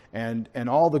ACOG and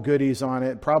all the goodies on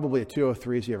it, probably a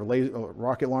 203. So you have a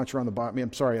rocket launcher on the bottom.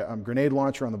 A grenade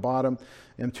launcher on the bottom,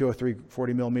 M203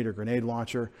 40 millimeter grenade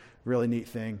launcher, really neat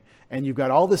thing. And you've got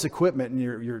all this equipment, and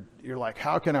you're like,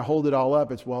 how can I hold it all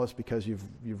up? It's because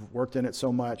you've worked in it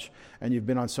so much, and you've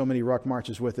been on so many ruck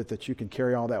marches with it that you can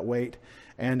carry all that weight,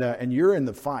 and you're in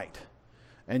the fight,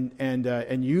 and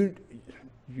you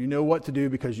know what to do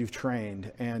because you've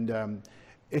trained, and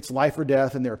it's life or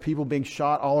death, and there are people being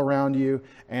shot all around you,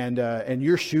 and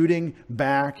you're shooting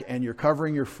back, and you're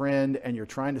covering your friend, and you're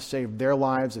trying to save their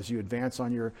lives as you advance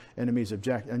on your enemy's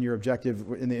objective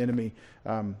in the enemy,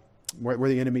 where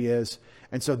the enemy is.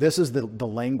 And so this is the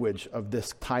language of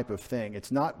this type of thing.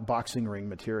 It's not boxing ring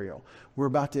material.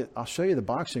 I'll show you the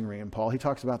boxing ring, and Paul, he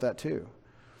talks about that too.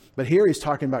 But here he's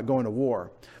talking about going to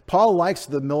war. Paul likes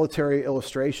the military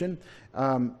illustration,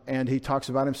 and he talks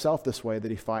about himself this way,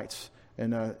 that he fights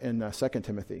in 2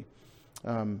 Timothy.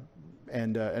 And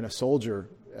a soldier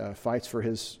fights for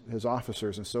his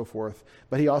officers and so forth.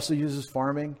 But he also uses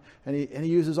farming, and he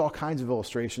uses all kinds of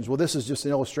illustrations. Well, this is just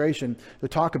an illustration to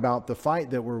talk about the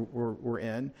fight that we're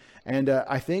in. And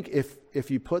I think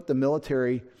if you put the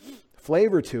military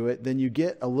flavor to it, then you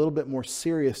get a little bit more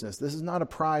seriousness. This is not a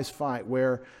prize fight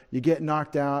where you get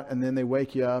knocked out and then they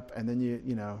wake you up, and then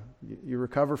you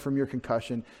recover from your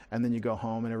concussion, and then you go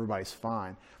home and everybody's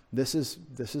fine. This is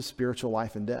spiritual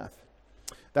life and death.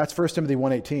 That's 1 Timothy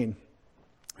 1:18.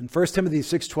 In 1 Timothy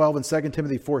 6:12 and 2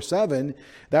 Timothy 4:7,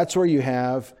 that's where you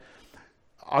have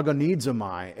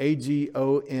agonizomai,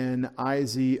 agonizomai,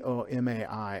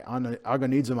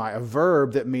 agonizomai, a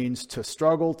verb that means to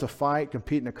struggle, to fight,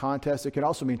 compete in a contest. It can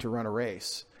also mean to run a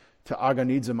race, to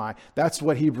agonizomai. That's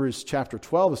what Hebrews chapter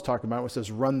 12 is talking about when it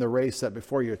says run the race set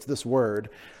before you. It's this word.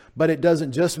 But it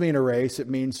doesn't just mean a race. It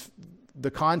means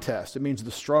the contest. It means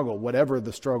the struggle, whatever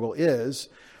the struggle is.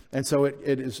 And so it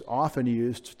is often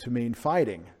used to mean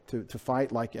fighting, to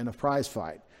fight like in a prize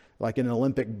fight, like in an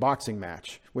Olympic boxing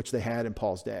match, which they had in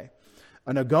Paul's day.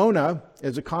 An agona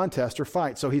is a contest or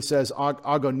fight. So he says,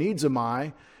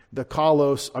 agonizomai, the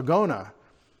kalos agona,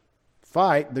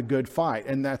 fight the good fight.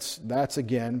 And that's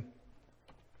again,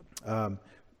 1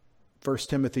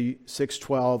 Timothy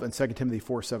 6:12 and 2 Timothy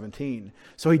 4:17.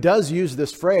 So he does use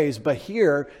this phrase, but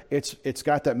here it's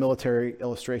got that military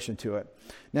illustration to it.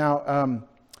 Now,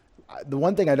 the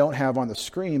one thing I don't have on the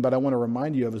screen, but I want to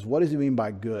remind you of, is what does he mean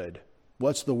by good?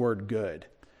 What's the word good?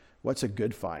 What's a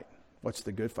good fight? What's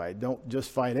the good fight? Don't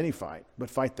just fight any fight, but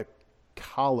fight the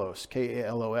kalos,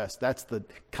 K-A-L-O-S. That's the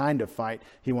kind of fight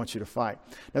he wants you to fight.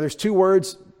 Now, there's two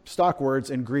words, stock words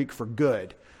in Greek for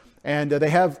good. And they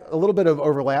have a little bit of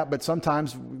overlap, but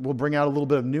sometimes we'll bring out a little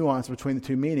bit of nuance between the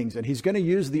two meanings. And he's going to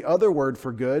use the other word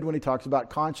for good when he talks about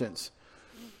conscience.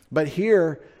 But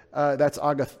here, that's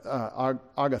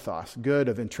agathos. Good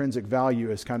of intrinsic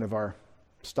value is kind of our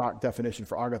stock definition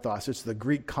for agathos. It's the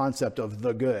Greek concept of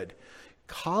the good.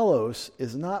 Kalos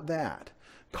is not that.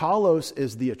 Kalos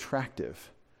is the attractive.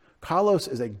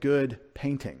 Kalos is a good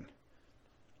painting.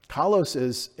 Kalos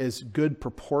is good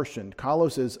proportioned.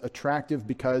 Kalos is attractive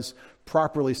because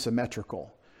properly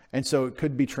symmetrical. And so it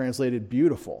could be translated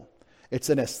beautiful. It's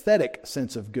an aesthetic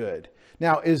sense of good.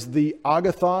 Now, is the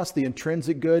agathos, the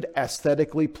intrinsic good,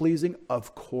 aesthetically pleasing?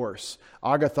 Of course.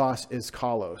 Agathos is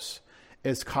kalos.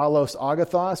 Is kalos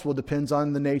agathos? Well, depends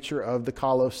on the nature of the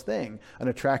kalos thing. An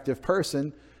attractive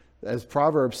person, as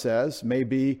Proverbs says, may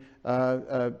be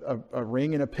a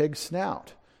ring in a pig's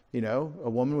snout. A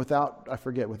woman without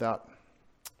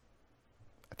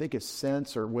I think it's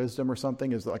sense or wisdom or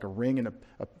something, is like a ring and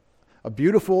a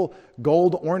beautiful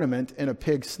gold ornament in a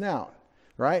pig's snout,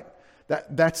 right?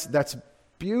 That's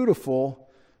beautiful,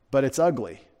 but it's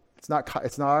ugly. It's not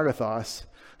agathos.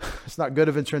 It's not good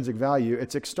of intrinsic value.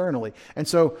 It's externally. And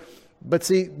so, but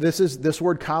see, this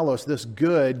word kalos, this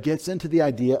good, gets into the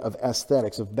idea of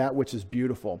aesthetics, of that which is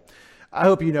beautiful. I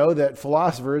hope you know that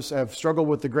philosophers have struggled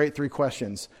with the great three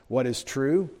questions. What is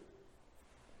true?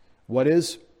 What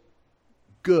is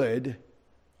good?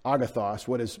 Agathos,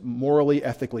 what is morally,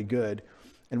 ethically good?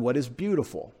 And what is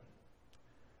beautiful?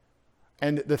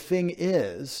 And the thing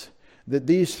is that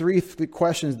these three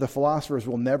questions the philosophers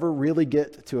will never really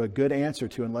get to a good answer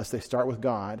to unless they start with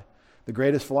God. The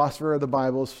greatest philosopher of the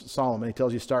Bible is Solomon. He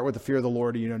tells you, start with the fear of the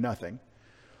Lord or you know nothing.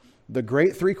 The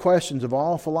great three questions of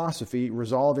all philosophy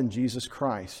resolve in Jesus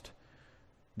Christ.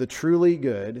 The truly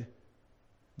good,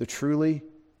 the truly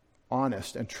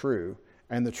honest and true,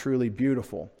 and the truly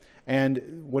beautiful.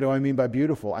 And what do I mean by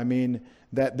beautiful? I mean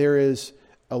that there is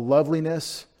a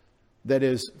loveliness that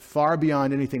is far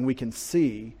beyond anything we can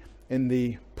see in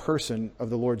the person of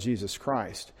the Lord Jesus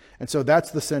Christ. And so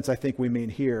that's the sense I think we mean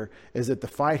here, is that the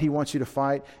fight he wants you to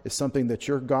fight is something that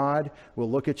your God will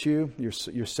look at you,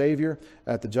 your Savior,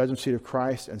 at the judgment seat of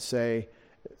Christ and say,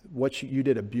 you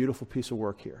did a beautiful piece of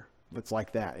work here. It's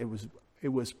like that. It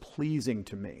was pleasing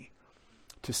to me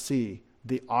to see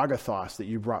the agathos that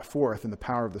you brought forth in the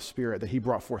power of the Spirit that he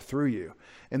brought forth through you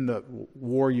in the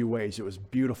war you waged. It was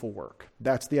beautiful work.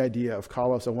 That's the idea of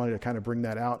kalos. I wanted to kind of bring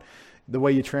that out. The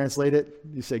way you translate it,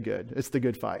 you say good. It's the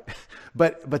good fight.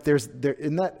 But isn't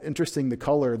that interesting, the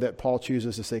color that Paul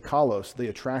chooses to say kalos, the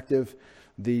attractive,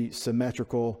 the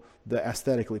symmetrical, the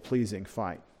aesthetically pleasing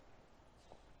fight.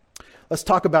 Let's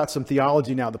talk about some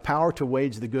theology now, the power to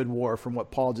wage the good war from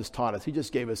what Paul just taught us. He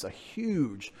just gave us a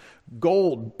huge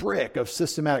gold brick of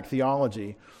systematic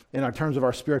theology in our terms of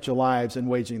our spiritual lives and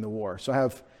waging the war. So I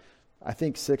have, I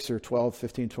think, 6 or 12,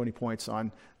 15, 20 points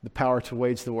on the power to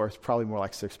wage the war. It's probably more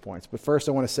like 6 points. But first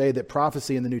I want to say that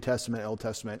prophecy in the New Testament and Old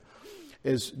Testament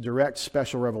is direct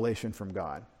special revelation from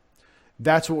God.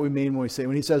 That's what we mean when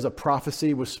he says a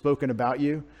prophecy was spoken about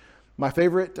you. My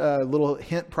favorite little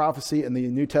hint prophecy in the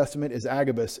New Testament is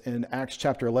Agabus in Acts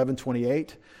chapter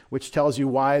 11:28, which tells you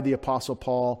why the Apostle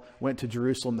Paul went to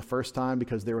Jerusalem the first time,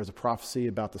 because there was a prophecy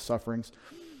about the sufferings.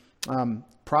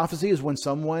 Prophecy is when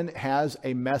someone has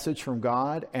a message from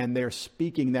God and they're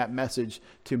speaking that message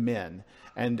to men.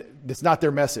 And it's not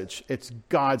their message, it's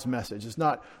God's message. It's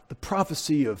not the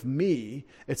prophecy of me,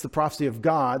 it's the prophecy of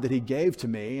God that he gave to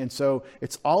me. And so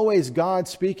it's always God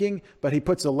speaking, but he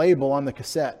puts a label on the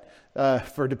cassette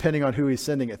for depending on who he's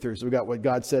sending it through. So we got what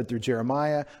God said through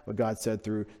Jeremiah, what God said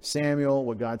through Samuel,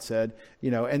 what God said,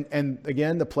 and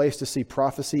again, the place to see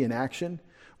prophecy in action,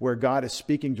 where God is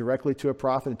speaking directly to a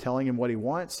prophet and telling him what he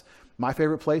wants. My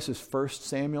favorite place is 1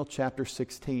 Samuel chapter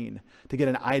 16, to get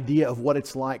an idea of what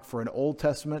it's like for an Old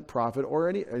Testament prophet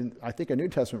or I think a New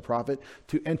Testament prophet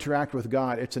to interact with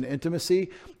God. It's an intimacy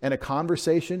and a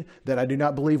conversation that I do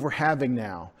not believe we're having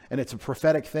now. And it's a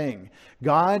prophetic thing.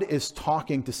 God is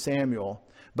talking to Samuel,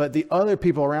 but the other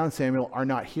people around Samuel are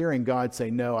not hearing God say,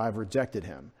 no, I've rejected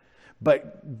him.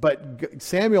 But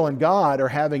Samuel and God are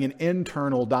having an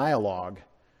internal dialogue.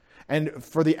 And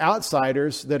for the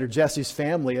outsiders that are Jesse's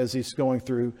family, as he's going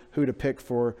through who to pick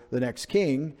for the next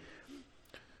king,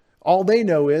 all they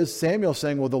know is Samuel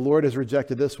saying, well, the Lord has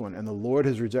rejected this one, and the Lord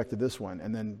has rejected this one.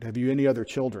 And then, have you any other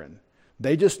children?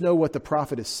 They just know what the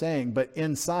prophet is saying. But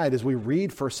inside, as we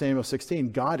read 1 Samuel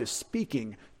 16, God is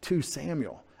speaking to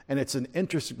Samuel. And it's an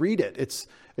interest, read it.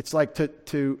 It's like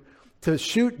to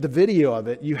shoot the video of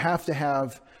it, you have to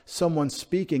have someone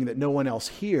speaking that no one else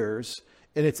hears.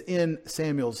 And it's in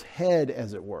Samuel's head,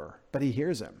 as it were, but he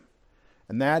hears him.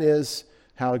 And that is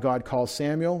how God calls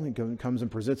Samuel. He comes and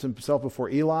presents himself before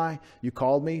Eli. You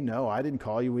called me? No, I didn't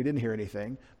call you. We didn't hear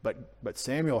anything. But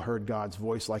Samuel heard God's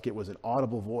voice like it was an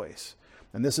audible voice.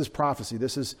 And this is prophecy.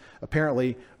 This is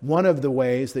apparently one of the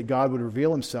ways that God would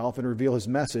reveal himself and reveal his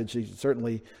message. He's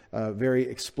certainly very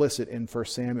explicit in 1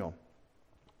 Samuel.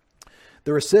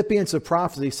 The recipients of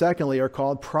prophecy, secondly, are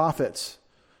called prophets.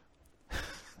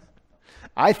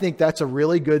 I think that's a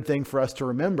really good thing for us to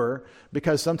remember,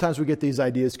 because sometimes we get these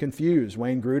ideas confused.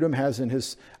 Wayne Grudem has in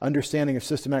his understanding of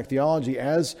systematic theology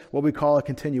as what we call a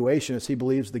continuationist. He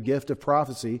believes the gift of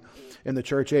prophecy in the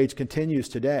church age continues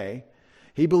today.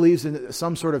 He believes in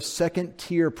some sort of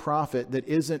second-tier prophet that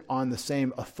isn't on the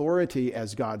same authority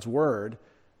as God's word,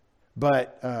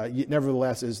 but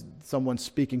nevertheless is someone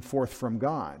speaking forth from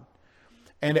God.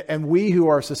 And we who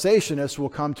are cessationists will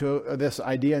come to this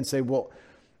idea and say, well,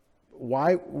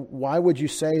 why would you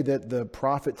say that the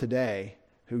prophet today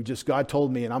who just God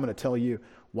told me and I'm going to tell you.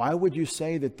 Why would you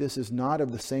say that this is not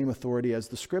of the same authority as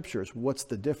the Scriptures? What's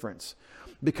the difference?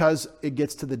 Because it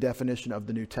gets to the definition of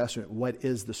the New Testament. What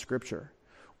is the Scripture?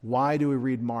 Why do we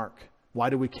read Mark? Why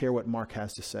do we care what Mark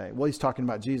has to say? Well, he's talking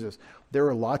about Jesus. There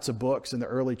were lots of books in the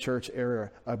early church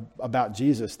era about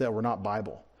Jesus that were not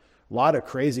Bible. A lot of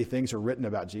crazy things are written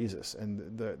about Jesus.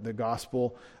 And the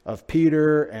Gospel of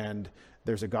Peter, and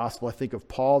there's a Gospel, I think, of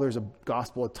Paul. There's a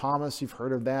Gospel of Thomas. You've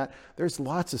heard of that. There's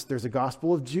a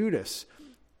Gospel of Judas.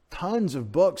 Tons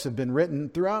of books have been written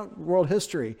throughout world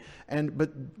history.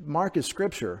 But Mark is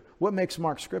Scripture. What makes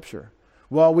Mark Scripture?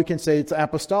 Well, we can say it's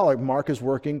apostolic. Mark is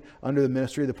working under the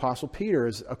ministry of the Apostle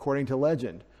Peter, according to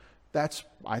legend. That's,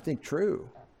 I think, true.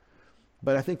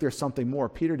 But I think there's something more.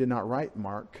 Peter did not write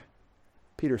Mark.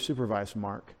 Peter supervised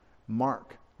Mark.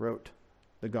 Mark wrote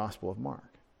the Gospel of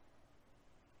Mark.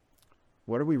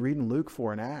 What are we reading Luke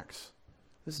for in Acts?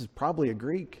 This is probably a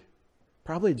Greek.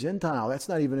 Probably a Gentile. That's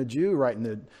not even a Jew writing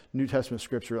the New Testament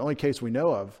Scripture. The only case we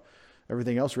know of.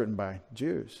 Everything else written by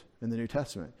Jews in the New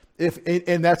Testament.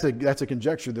 And that's a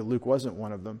conjecture that Luke wasn't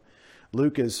one of them.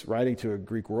 Luke is writing to a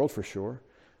Greek world for sure,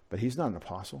 but he's not an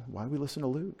apostle. Why do we listen to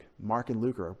Luke? Mark and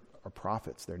Luke are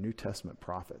prophets. They're New Testament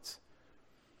prophets.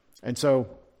 And so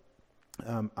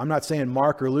I'm not saying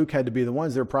Mark or Luke had to be the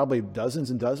ones. There are probably dozens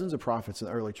and dozens of prophets in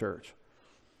the early church.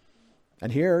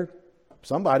 And here,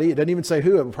 somebody, it doesn't even say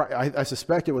who, I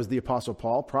suspect it was the Apostle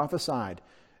Paul, prophesied.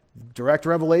 Direct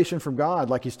revelation from God,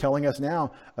 like he's telling us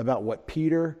now about what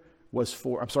Peter was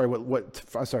for.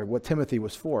 What Timothy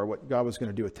was for, what God was going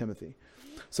to do with Timothy.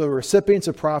 So the recipients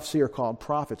of prophecy are called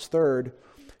prophets. Third,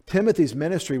 Timothy's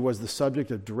ministry was the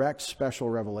subject of direct special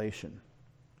revelation.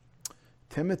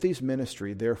 Timothy's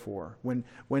ministry, therefore, when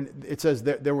it says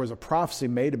that there was a prophecy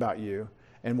made about you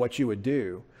and what you would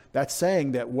do, that's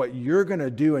saying that what you're going to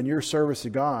do in your service to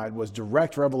God was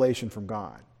direct revelation from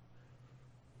God.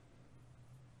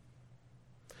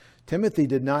 Timothy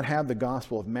did not have the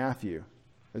Gospel of Matthew,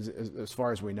 as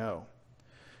far as we know.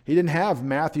 He didn't have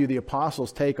Matthew the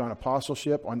apostle's take on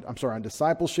on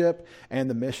discipleship and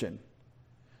the mission.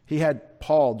 He had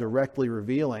Paul directly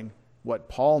revealing what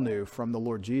Paul knew from the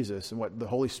Lord Jesus and what the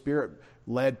Holy Spirit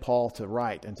led Paul to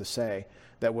write and to say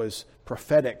that was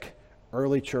prophetic,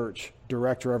 early church,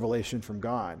 direct revelation from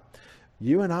God.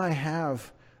 You and I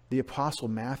have the Apostle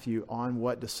Matthew on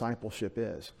what discipleship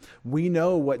is. We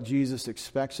know what Jesus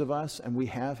expects of us, and we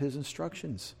have his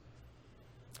instructions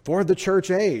for the church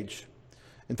age.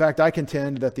 In fact, I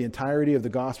contend that the entirety of the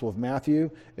Gospel of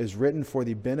Matthew is written for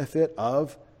the benefit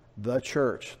of the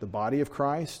church, the body of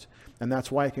Christ, and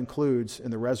that's why it concludes in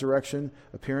the resurrection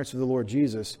appearance of the Lord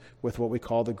Jesus with what we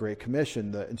call the Great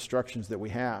Commission, the instructions that we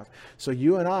have. So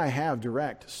you and I have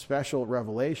direct, special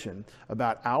revelation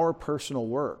about our personal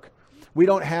work. We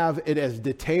don't have it as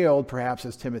detailed, perhaps,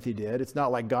 as Timothy did. It's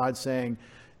not like God saying,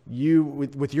 you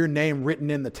with your name written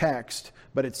in the text,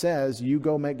 but it says, you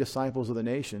go make disciples of the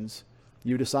nations.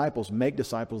 You disciples, make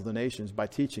disciples of the nations by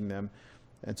teaching them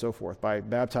and so forth, by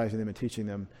baptizing them and teaching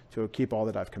them to keep all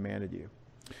that I've commanded you.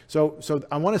 So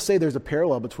I want to say there's a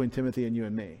parallel between Timothy and you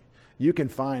and me. You can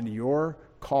find your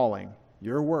calling,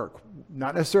 your work,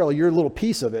 not necessarily your little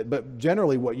piece of it, but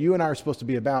generally what you and I are supposed to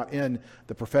be about in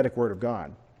the prophetic word of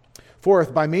God.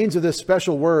 Fourth, by means of this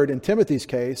special word, in Timothy's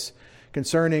case,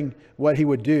 concerning what he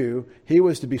would do, he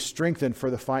was to be strengthened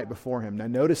for the fight before him. Now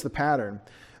notice the pattern.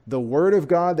 The word of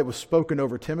God that was spoken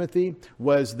over Timothy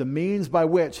was the means by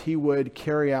which he would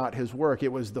carry out his work.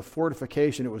 It was the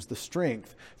fortification, it was the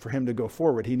strength for him to go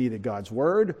forward. He needed God's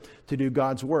word to do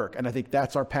God's work. And I think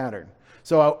that's our pattern.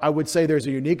 So I would say there's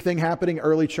a unique thing happening in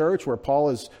early church where Paul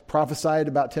has prophesied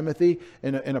about Timothy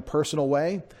in a personal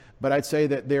way. But I'd say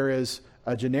that there is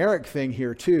a generic thing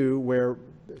here too, where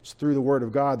it's through the word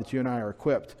of God that you and I are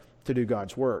equipped to do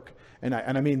God's work. And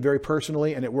I mean very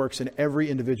personally, and it works in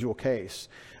every individual case.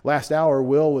 Last hour,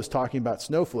 Will was talking about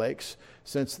snowflakes,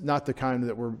 since not the kind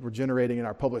that we're generating in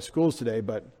our public schools today,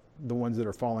 but the ones that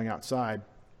are falling outside.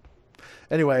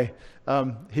 Anyway,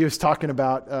 he was talking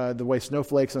about the way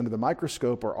snowflakes under the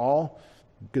microscope are all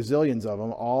gazillions of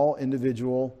them, all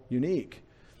individual, unique.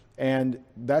 And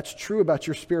that's true about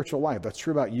your spiritual life. That's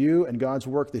true about you and God's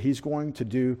work that he's going to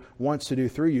do, wants to do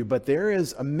through you. But there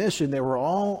is a mission that we're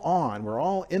all on. We're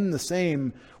all in the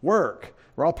same work.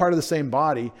 We're all part of the same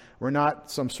body. We're not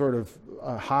some sort of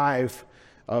hive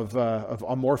of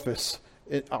amorphous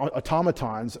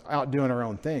automatons out doing our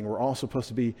own thing. We're all supposed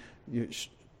to be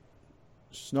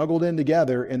snuggled in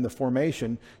together in the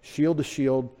formation, shield to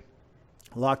shield,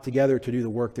 locked together to do the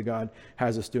work that God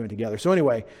has us doing together. So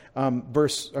anyway,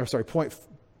 these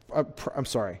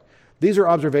are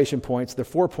observation points, the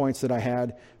 4 points that I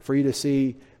had for you to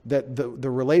see that the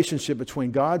relationship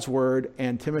between God's word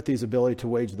and Timothy's ability to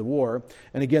wage the war.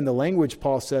 And again, the language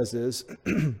Paul says is,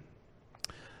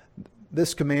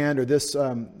 this command or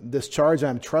this charge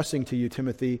I'm trusting to you,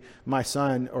 Timothy, my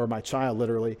son, or my child,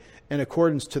 literally, in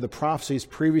accordance to the prophecies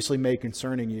previously made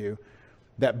concerning you,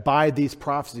 that by these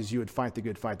prophecies you would fight the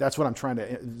good fight. That's what I'm trying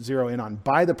to zero in on.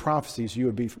 By the prophecies you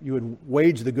would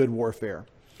wage the good warfare.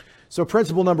 So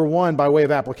principle number one, by way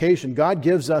of application, God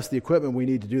gives us the equipment we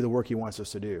need to do the work he wants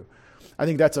us to do. I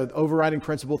think that's an overriding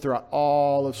principle throughout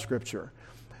all of Scripture.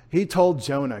 He told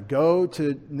Jonah, go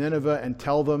to Nineveh and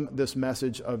tell them this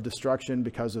message of destruction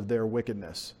because of their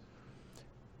wickedness.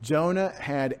 Jonah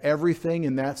had everything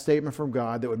in that statement from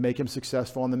God that would make him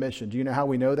successful on the mission. Do you know how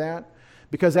we know that?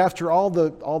 Because after all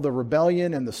the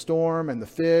rebellion and the storm and the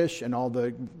fish and all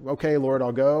the, okay, Lord,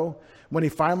 I'll go. When he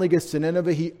finally gets to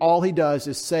Nineveh, all he does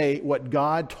is say what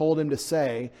God told him to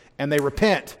say, and they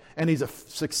repent. And he's a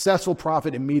successful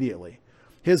prophet immediately.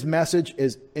 His message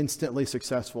is instantly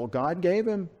successful. God gave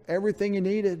him everything he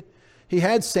needed. He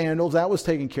had sandals. That was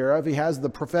taken care of. He has the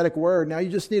prophetic word. Now you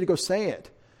just need to go say it.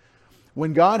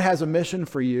 When God has a mission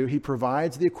for you, he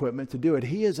provides the equipment to do it.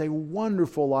 He is a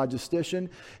wonderful logistician.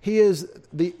 He is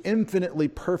the infinitely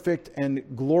perfect and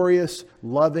glorious,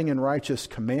 loving and righteous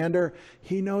commander.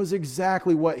 He knows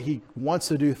exactly what he wants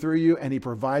to do through you, and he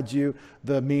provides you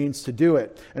the means to do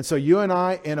it. And so you and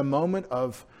I, in a moment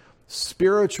of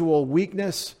spiritual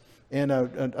weakness, in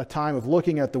a time of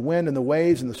looking at the wind and the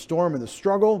waves and the storm and the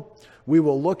struggle, we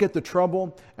will look at the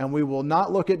trouble and we will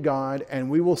not look at God, and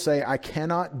we will say, I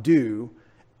cannot do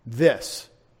this,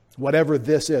 whatever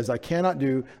this is. I cannot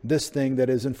do this thing that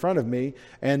is in front of me.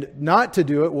 And not to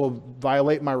do it will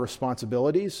violate my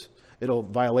responsibilities. It'll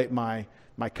violate my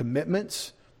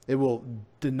commitments. It will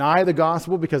deny the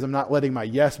gospel because I'm not letting my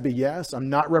yes be yes. I'm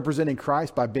not representing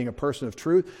Christ by being a person of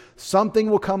truth. Something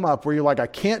will come up where you're like, I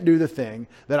can't do the thing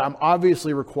that I'm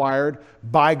obviously required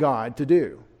by God to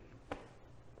do.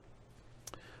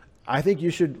 I think you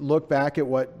should look back at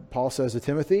what Paul says to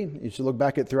Timothy. You should look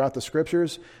back at throughout the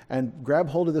scriptures and grab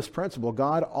hold of this principle.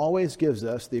 God always gives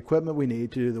us the equipment we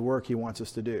need to do the work he wants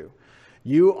us to do.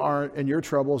 You are, and your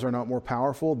troubles are not more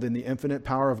powerful than the infinite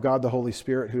power of God, the Holy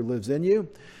Spirit, who lives in you.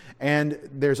 And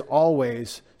there's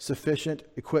always sufficient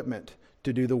equipment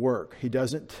to do the work. He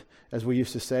doesn't, as we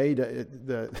used to say,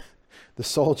 the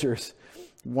soldiers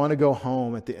want to go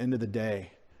home at the end of the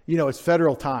day. You know, it's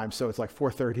federal time, so it's like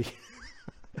 4:30.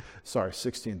 Sorry,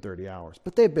 16:30 hours.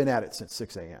 But they've been at it since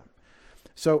 6 a.m.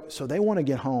 So they want to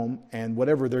get home and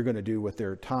whatever they're going to do with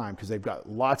their time, because they've got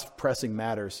lots of pressing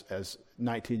matters as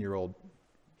 19-year-old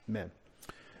men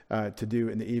to do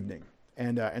in the evening.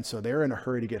 And so they're in a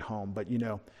hurry to get home. But, you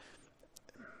know,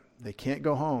 they can't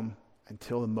go home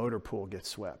until the motor pool gets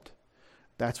swept.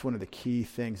 That's one of the key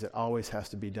things that always has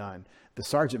to be done. The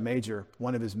sergeant major,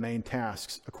 one of his main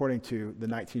tasks, according to the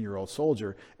 19-year-old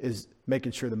soldier, is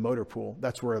making sure the motor pool,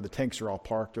 that's where the tanks are all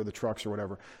parked or the trucks or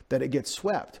whatever, that it gets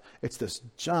swept. It's this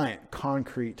giant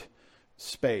concrete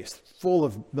space full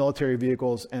of military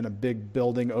vehicles and a big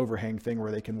building overhang thing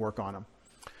where they can work on them.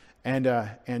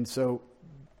 And so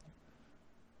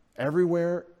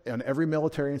everywhere, on every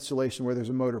military installation where there's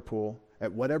a motor pool,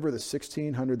 at whatever the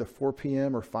 1600, the 4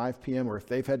 p.m. or 5 p.m., or if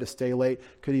they've had to stay late,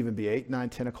 could even be 8, 9,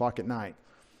 10 o'clock at night.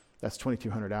 That's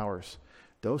 2,200 hours.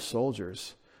 Those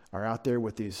soldiers are out there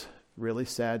with these really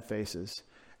sad faces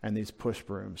and these push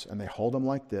brooms, and they hold them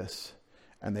like this,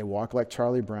 and they walk like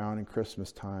Charlie Brown in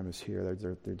Christmas time is here.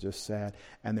 They're just sad,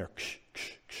 and they're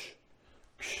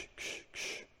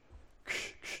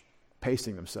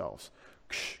pacing themselves.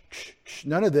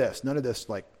 None of this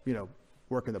like, you know,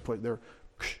 working the push. They're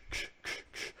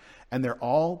and they're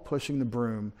all pushing the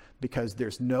broom because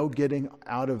there's no getting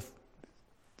out of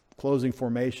closing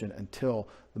formation until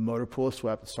the motor pool is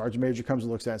swept. The sergeant major comes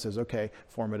and looks at it and says, okay,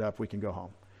 form it up. We can go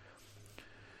home.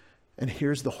 And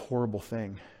here's the horrible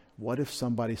thing. What if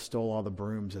somebody stole all the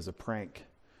brooms as a prank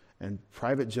and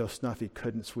Private Joe Snuffy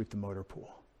couldn't sweep the motor pool?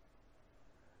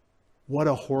 What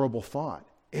a horrible thought.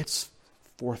 It's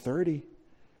 4:30.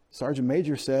 Sergeant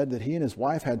Major said that he and his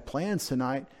wife had plans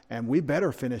tonight, and we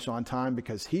better finish on time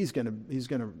because he's gonna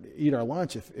eat our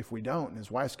lunch if we don't, and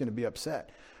his wife's gonna be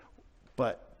upset.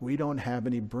 But we don't have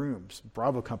any brooms.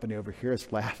 Bravo Company over here is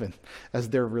laughing as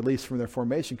they're released from their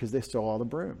formation because they stole all the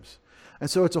brooms. And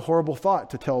so it's a horrible thought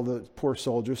to tell the poor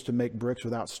soldiers to make bricks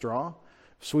without straw,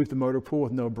 sweep the motor pool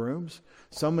with no brooms.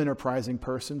 Some enterprising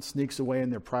person sneaks away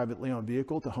in their privately owned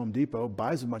vehicle to Home Depot,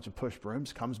 buys a bunch of push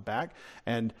brooms, comes back,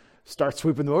 and starts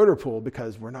sweeping the motor pool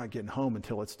because we're not getting home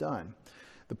until it's done.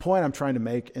 The point I'm trying to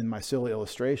make in my silly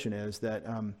illustration is that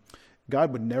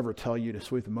God would never tell you to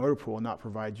sweep the motor pool and not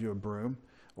provide you a broom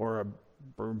or a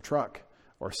broom truck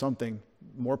or something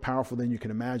more powerful than you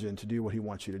can imagine to do what he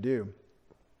wants you to do.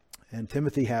 And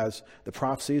Timothy has the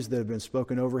prophecies that have been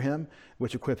spoken over him,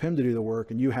 which equip him to do the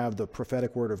work, and you have the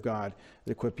prophetic word of God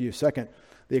that equip you. Second,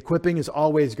 the equipping is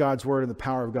always God's word and the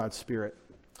power of God's Spirit.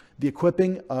 The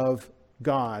equipping of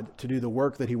God to do the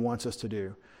work that he wants us to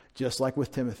do, just like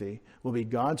with Timothy, will be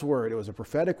God's word. It was a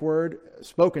prophetic word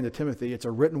spoken to Timothy. It's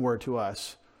a written word to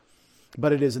us,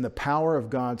 but it is in the power of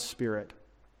God's Spirit.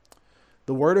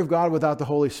 The word of God without the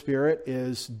Holy Spirit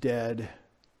is dead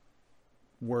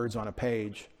words on a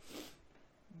page.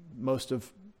 Most of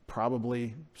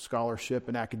probably scholarship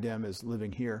and academia is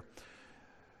living here.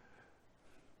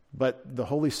 But the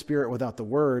Holy Spirit without the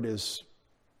word is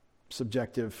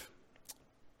subjective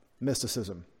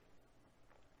mysticism.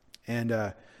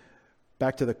 And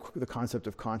back to the concept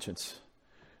of conscience.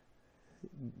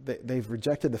 They've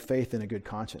rejected the faith in a good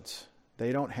conscience.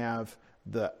 They don't have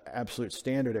the absolute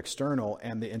standard external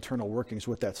and the internal workings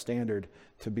with that standard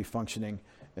to be functioning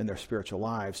in their spiritual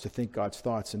lives, to think God's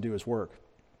thoughts and do his work.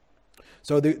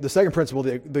 So the second principle,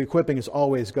 the equipping is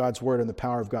always God's word and the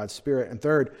power of God's Spirit. And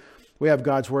third, we have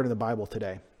God's word in the Bible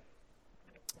today.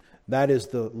 That is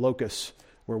the locus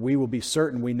where we will be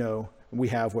certain we know we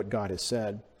have what God has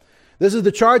said. This is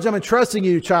the charge I'm entrusting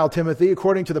you, child Timothy,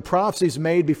 according to the prophecies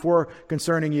made before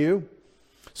concerning you,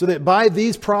 so that by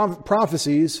these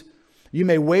prophecies you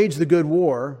may wage the good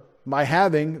war by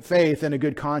having faith and a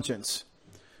good conscience,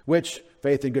 which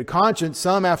faith and good conscience,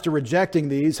 some after rejecting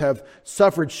these have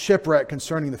suffered shipwreck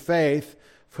concerning the faith,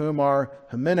 of whom are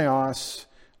Hymenaeus,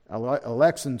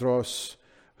 Alexandros,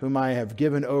 whom I have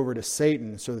given over to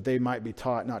Satan, so that they might be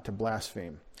taught not to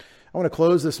blaspheme. I want to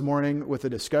close this morning with a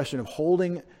discussion of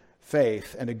holding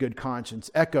faith and a good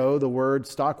conscience. Echo, the word,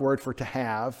 stock word for to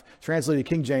have, translated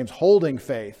King James, holding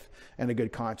faith and a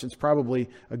good conscience, probably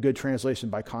a good translation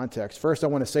by context. First, I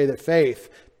want to say that faith,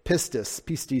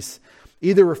 pistis,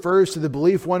 either refers to the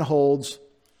belief one holds,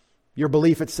 your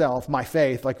belief itself, my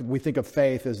faith, like we think of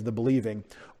faith as the believing,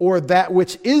 or that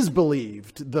which is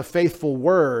believed, the faithful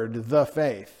word, the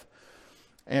faith,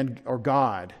 or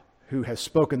God who has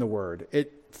spoken the word.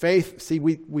 Faith, see,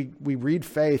 we read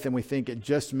faith and we think it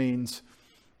just means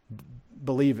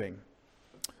believing.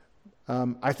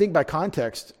 I think by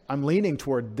context, I'm leaning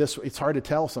toward this. It's hard to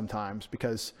tell sometimes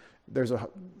because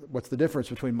what's the difference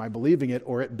between my believing it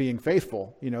or it being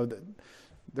faithful? You know,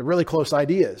 they're really close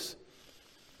ideas.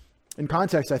 In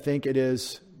context, I think it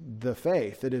is the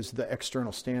faith. It is the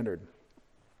external standard.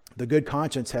 The good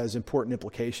conscience has important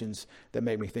implications that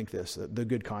make me think this. The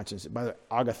good conscience, by the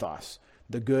agathos,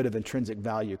 the good of intrinsic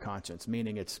value conscience,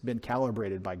 meaning it's been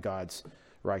calibrated by God's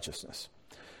righteousness.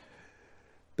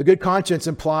 The good conscience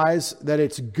implies that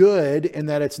it's good and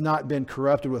that it's not been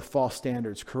corrupted with false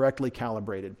standards, correctly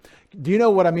calibrated. Do you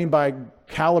know what I mean by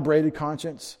calibrated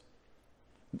conscience?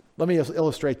 Let me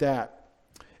illustrate that.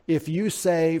 If you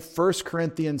say 1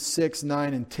 Corinthians 6,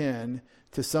 9, and 10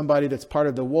 to somebody that's part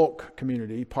of the woke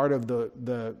community, part of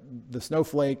the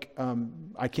snowflake,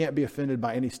 I can't be offended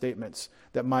by any statements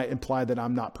that might imply that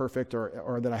I'm not perfect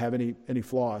or that I have any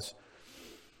flaws.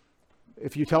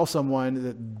 If you tell someone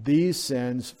that these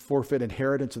sins forfeit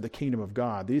inheritance of the kingdom of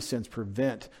God, these sins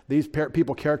prevent, these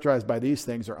people characterized by these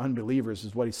things are unbelievers,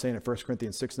 is what he's saying in 1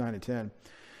 Corinthians 6, 9, and 10.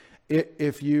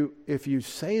 If you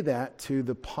say that to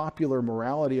the popular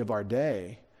morality of our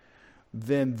day,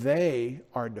 then they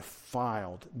are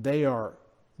defiled. They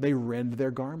rend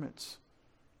their garments.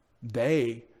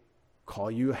 They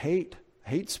call you hate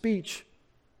speech,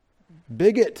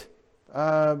 bigot,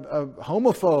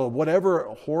 homophobe, whatever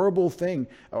horrible thing,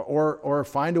 or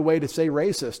find a way to say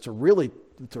racist to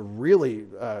really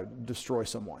destroy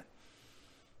someone,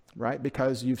 right?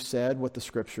 Because you've said what the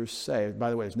scriptures say. By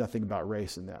the way, there's nothing about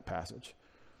race in that passage.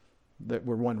 That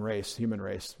we're one race, human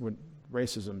race.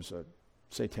 Racism's a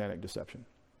satanic deception.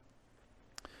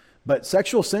 But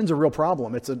sexual sin's a real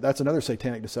problem. That's another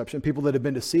satanic deception. People that have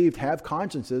been deceived have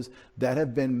consciences that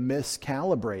have been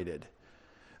miscalibrated.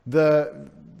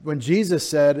 When Jesus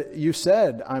said, "You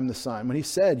said I'm the Son," when he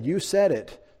said, "You said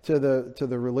it," to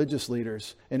the religious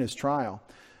leaders in his trial,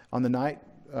 on the night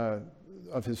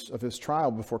of his trial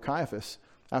before Caiaphas,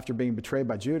 after being betrayed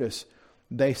by Judas,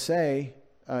 they say,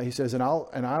 he says, "And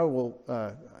I will."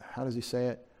 How does he say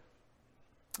it?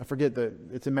 I forget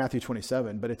it's in Matthew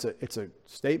 27, but it's a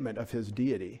statement of his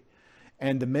deity.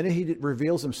 And the minute he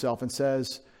reveals himself and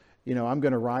says, "I'm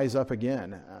going to rise up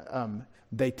again,"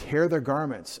 they tear their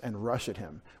garments and rush at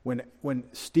him. When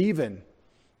Stephen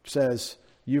says,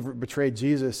 "You've betrayed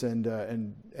Jesus and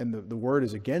the word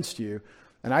is against you,"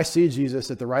 and I see Jesus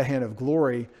at the right hand of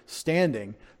glory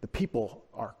standing, the people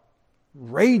are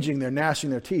raging, they're gnashing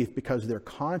their teeth because their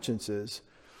consciences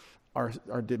are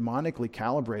demonically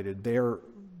calibrated.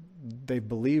 They've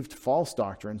believed false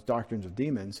doctrines of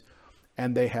demons,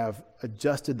 and they have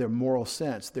adjusted their moral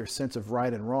sense, their sense of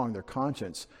right and wrong, their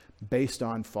conscience, based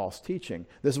on false teaching.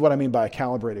 This is what I mean by a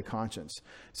calibrated conscience.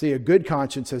 See, a good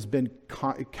conscience has been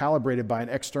calibrated by an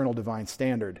external divine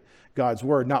standard, God's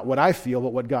word, not what I feel,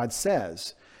 but what God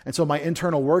says. And so my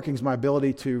internal workings, my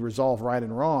ability to resolve right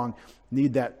and wrong,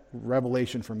 need that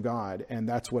revelation from God, and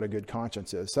that's what a good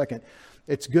conscience is. Second,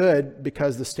 it's good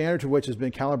because the standard to which has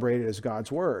been calibrated is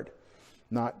God's word,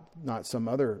 not some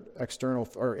other external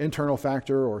or internal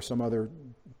factor or some other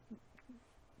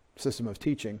system of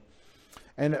teaching.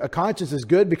 And a conscience is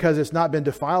good because it's not been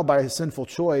defiled by a sinful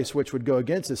choice, which would go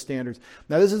against his standards.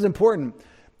 Now, this is important.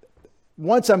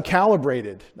 Once I'm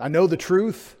calibrated, I know the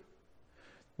truth.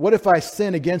 What if I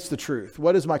sin against the truth?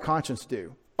 What does my conscience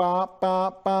do? Bop,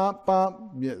 bop, bop,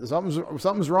 bop. Yeah,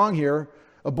 something's wrong here.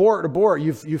 Abort.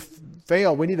 You've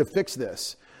failed. We need to fix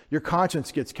this. Your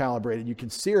conscience gets calibrated. You can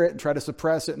sear it and try to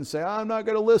suppress it and say, I'm not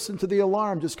going to listen to the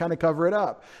alarm, just kind of cover it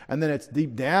up. And then it's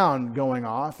deep down going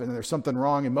off and there's something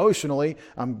wrong emotionally.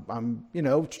 I'm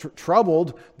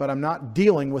troubled, but I'm not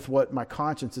dealing with what my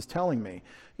conscience is telling me.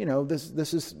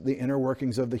 This is the inner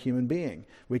workings of the human being.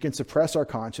 We can suppress our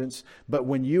conscience, but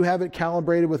when you have it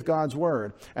calibrated with God's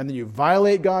word and then you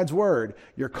violate God's word,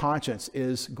 your conscience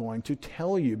is going to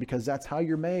tell you, because that's how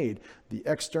you're made. The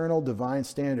external divine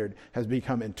standard has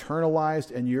become internalized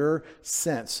in your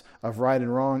sense of right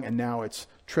and wrong, and now it's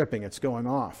tripping, it's going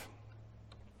off.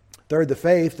 Third, the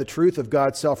faith, the truth of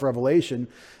God's self-revelation,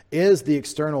 is the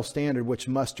external standard which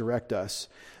must direct us.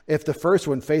 If the first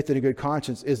one, faith in a good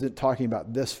conscience, isn't talking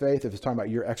about this faith, if it's talking about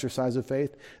your exercise of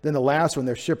faith, then the last one,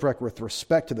 their shipwreck with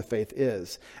respect to the faith,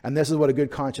 is. And this is what a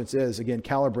good conscience is, again,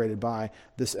 calibrated by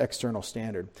this external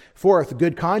standard. Fourth,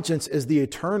 good conscience is the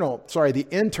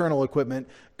internal equipment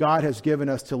God has given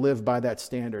us to live by that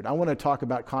standard. I want to talk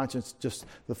about conscience, just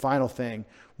the final thing.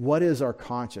 What is our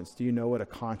conscience? Do you know what a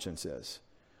conscience is?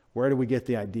 Where do we get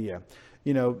the idea?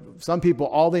 Some people,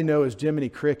 all they know is Jiminy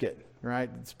Cricket, right?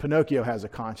 Pinocchio has a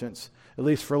conscience, at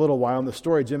least for a little while. In the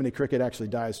story, Jiminy Cricket actually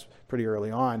dies pretty early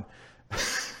on.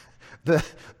 The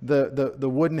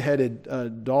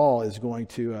wooden-headed doll is going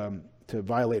to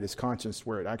violate his conscience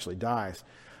where it actually dies.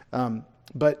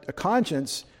 But a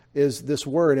conscience is this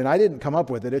word, and I didn't come up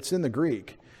with it. It's in the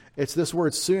Greek. It's this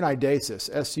word suneidesis,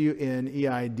 S-U-N-E-I-D-E-S-I-S,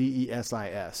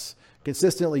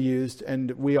 consistently used,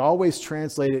 and we always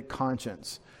translate it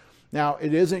conscience. Now,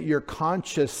 it isn't your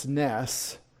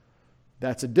consciousness.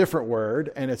 That's a different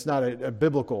word, and it's not a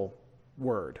biblical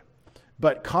word.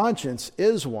 But conscience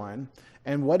is one,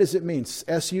 and what does it mean?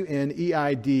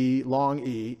 S-U-N-E-I-D, long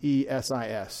E,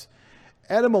 E-S-I-S.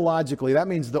 Etymologically, that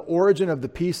means the origin of the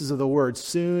pieces of the word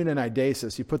sun and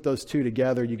eidesis. You put those two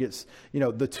together, you get,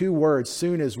 the two words,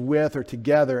 sun is with or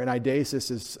together, and eidesis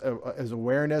is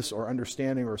awareness or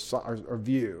understanding or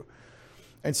view.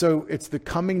 And so it's the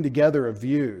coming together of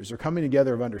views or coming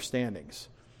together of understandings.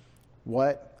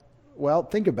 What? Well,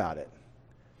 think about it.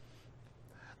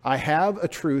 I have a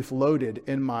truth loaded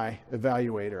in my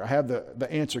evaluator. I have the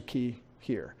answer key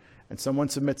here, and someone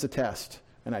submits a test,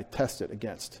 and I test it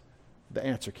against the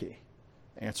answer key.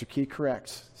 Answer key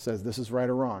corrects, says this is right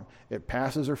or wrong. It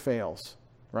passes or fails,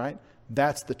 right?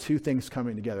 That's the two things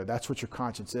coming together. That's what your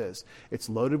conscience is. It's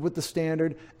loaded with the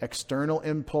standard, external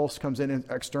impulse comes in, and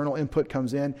external input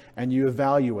comes in, and you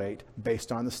evaluate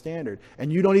based on the standard.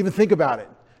 And you don't even think about it.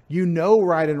 You know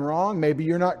right and wrong. Maybe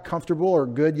you're not comfortable or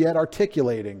good yet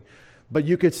articulating, but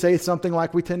you could say something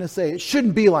like we tend to say, it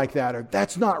shouldn't be like that, or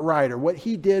that's not right, or what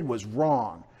he did was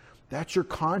wrong. That's your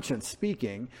conscience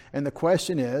speaking. And the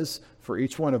question is, for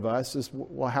each one of us, is,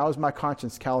 well, how is my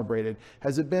conscience calibrated?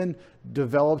 Has it been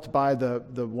developed by the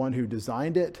one who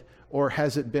designed it, or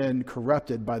has it been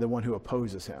corrupted by the one who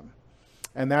opposes him?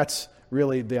 And that's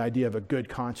really the idea of a good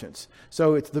conscience.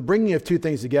 So it's the bringing of two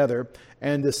things together,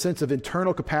 and the sense of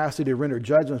internal capacity to render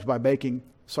judgments by making,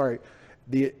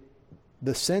 the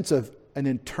sense of an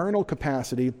internal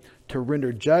capacity to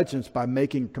render judgments by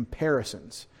making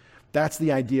comparisons. That's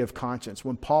the idea of conscience.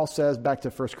 When Paul says, back to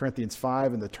 1 Corinthians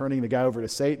 5 and the turning the guy over to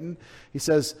Satan, he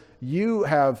says, you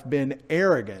have been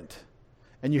arrogant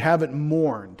and you haven't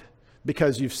mourned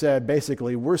because you've said,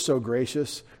 basically, we're so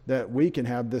gracious that we can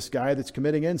have this guy that's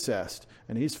committing incest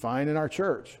and he's fine in our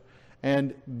church.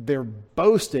 And they're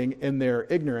boasting in their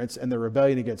ignorance and their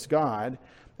rebellion against God,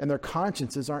 and their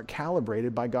consciences aren't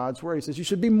calibrated by God's word. He says you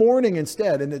should be mourning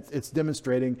instead, and it's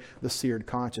demonstrating the seared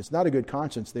conscience. Not a good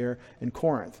conscience there in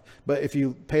Corinth. But if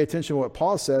you pay attention to what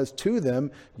Paul says to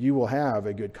them, you will have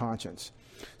a good conscience.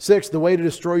 6, the way to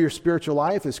destroy your spiritual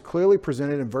life is clearly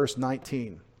presented in verse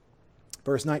 19.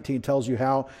 Verse 19 tells you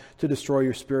how to destroy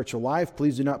your spiritual life.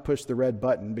 Please do not push the red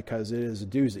button because it is a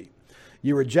doozy.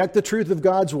 You reject the truth of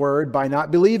God's word by not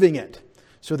believing it,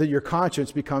 so that your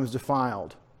conscience becomes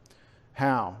defiled.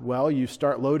 How? Well, you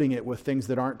start loading it with things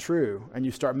that aren't true, and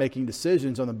you start making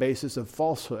decisions on the basis of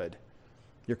falsehood.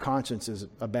 Your conscience is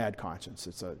a bad conscience.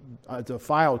 It's a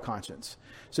defiled conscience.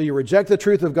 So you reject the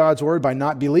truth of God's word by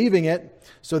not believing it,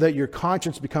 so that your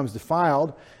conscience becomes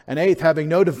defiled. And 8th, having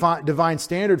no divine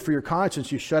standard for your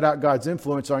conscience, you shut out God's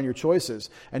influence on your choices.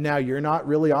 And now you're not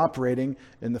really operating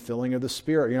in the filling of the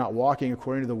Spirit. You're not walking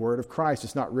according to the word of Christ.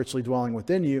 It's not richly dwelling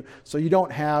within you. So you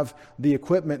don't have the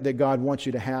equipment that God wants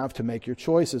you to have to make your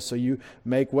choices. So you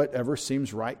make whatever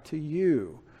seems right to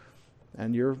you.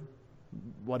 And you're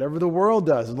whatever the world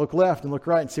does, and look left and look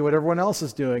right and see what everyone else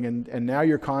is doing. And now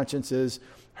your conscience is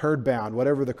herd bound,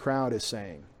 whatever the crowd is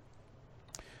saying.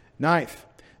 9th,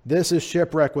 this is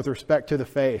shipwreck with respect to the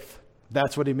faith.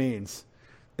 That's what he means.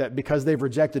 That because they've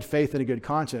rejected faith and a good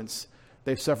conscience,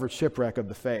 they've suffered shipwreck of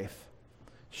the faith.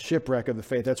 Shipwreck of the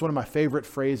faith. That's one of my favorite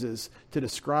phrases to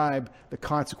describe the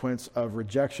consequence of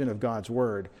rejection of God's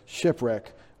word.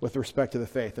 Shipwreck with respect to the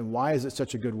faith. And why is it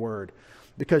such a good word?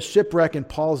 Because shipwreck in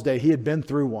Paul's day, he had been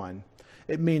through one.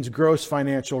 It means gross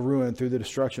financial ruin through the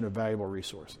destruction of valuable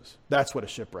resources. That's what a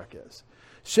shipwreck is.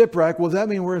 Shipwreck, well, does that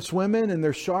mean we're swimming and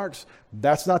there's sharks?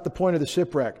 That's not the point of the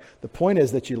shipwreck. The point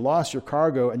is that you lost your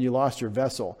cargo and you lost your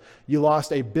vessel. You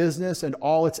lost a business and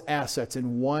all its assets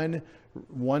in one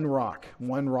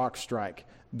rock strike.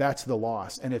 That's the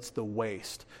loss, and it's the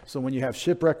waste. So when you have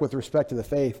shipwreck with respect to the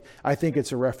faith, I think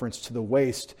it's a reference to the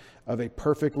waste of a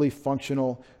perfectly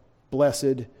functional,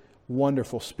 blessed,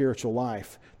 wonderful spiritual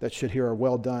life that should hear a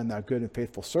well done, thou good and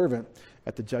faithful servant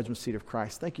at the judgment seat of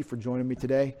Christ. Thank you for joining me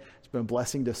today. It's been a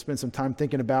blessing to spend some time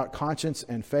thinking about conscience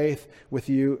and faith with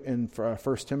you in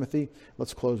 1 Timothy.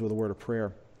 Let's close with a word of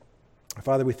prayer.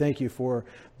 Father, we thank you for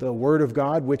the word of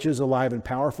God, which is alive and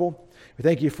powerful. We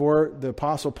thank you for the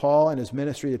Apostle Paul and his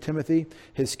ministry to Timothy,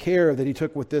 his care that he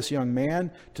took with this young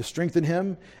man to strengthen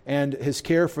him, and his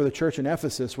care for the church in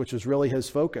Ephesus, which was really his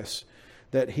focus,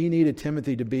 that he needed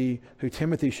Timothy to be who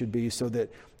Timothy should be so that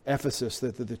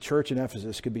the church in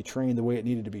Ephesus could be trained the way it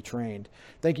needed to be trained.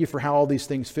 Thank you for how all these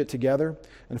things fit together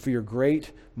and for your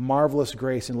great, marvelous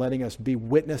grace in letting us be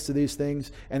witness to these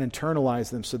things and internalize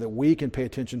them so that we can pay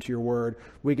attention to your word.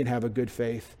 We can have a good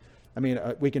faith.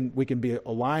 We can be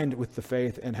aligned with the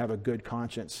faith and have a good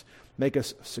conscience. Make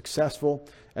us successful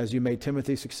as you made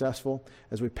Timothy successful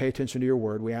as we pay attention to your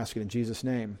word. We ask it in Jesus'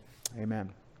 name.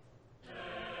 Amen.